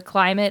because of the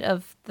climate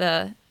of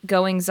the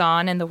goings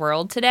on in the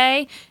world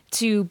today,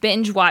 to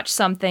binge watch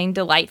something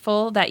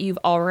delightful that you've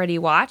already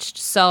watched.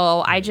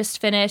 So I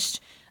just finished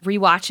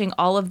rewatching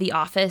all of The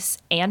Office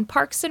and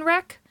Parks and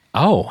Rec.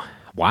 Oh,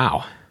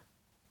 wow.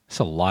 That's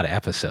a lot of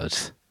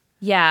episodes.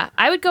 Yeah,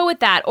 I would go with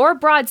that. Or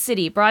Broad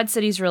City. Broad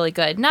City's really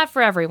good. Not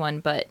for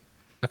everyone, but...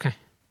 Okay.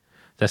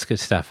 That's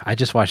good stuff. I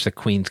just watched The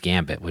Queen's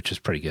Gambit, which is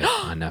pretty good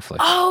on Netflix.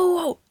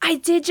 Oh, I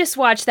did just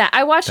watch that.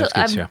 I watched.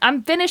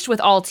 I'm finished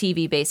with all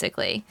TV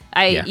basically.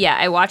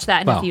 I watched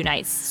that in a few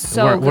nights.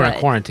 So we're in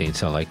quarantine,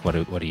 so like, what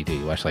do you do?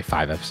 You watch like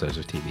 5 episodes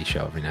of TV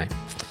show every night.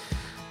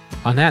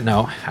 On that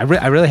note, I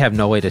really have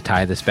no way to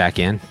tie this back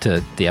in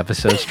to the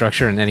episode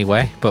structure in any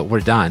way, but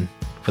we're done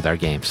with our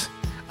games.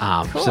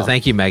 Cool. So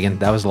thank you, Megan.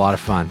 That was a lot of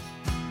fun.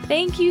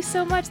 Thank you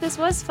so much. This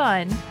was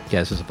fun. Yeah,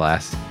 this was a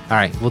blast. All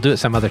right, we'll do it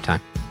some other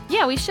time.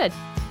 Yeah, we should.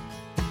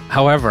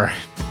 However,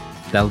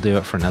 that'll do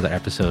it for another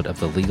episode of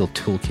the Legal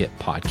Toolkit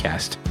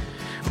podcast,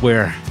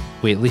 where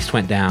we at least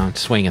went down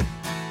swinging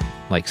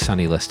like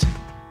Sonny Liston.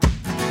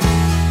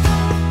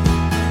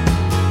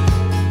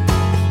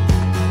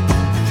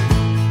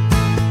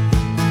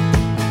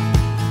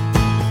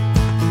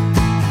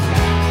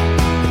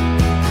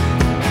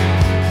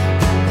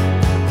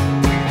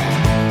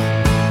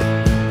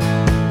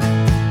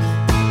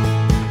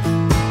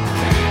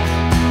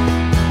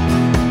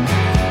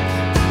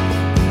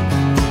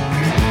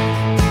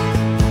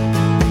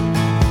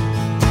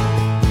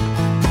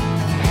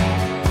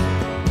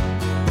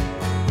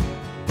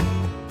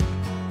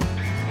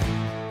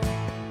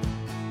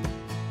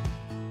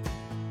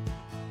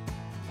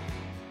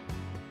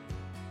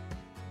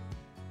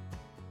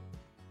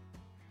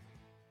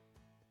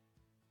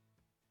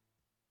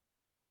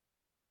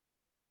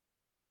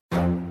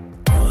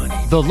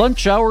 The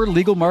Lunch Hour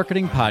Legal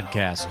Marketing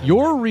Podcast,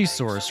 your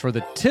resource for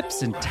the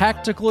tips and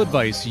tactical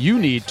advice you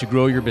need to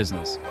grow your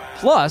business.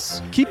 Plus,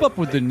 keep up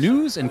with the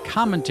news and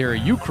commentary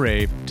you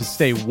crave to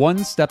stay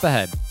one step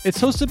ahead. It's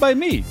hosted by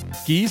me,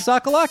 Guy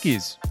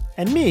Sakalakis.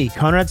 And me,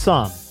 Conrad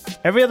Som.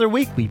 Every other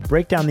week, we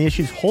break down the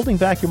issues holding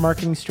back your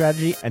marketing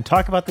strategy and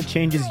talk about the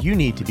changes you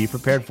need to be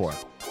prepared for.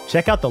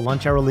 Check out the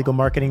Lunch Hour Legal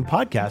Marketing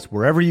Podcast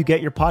wherever you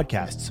get your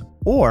podcasts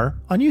or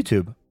on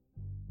YouTube.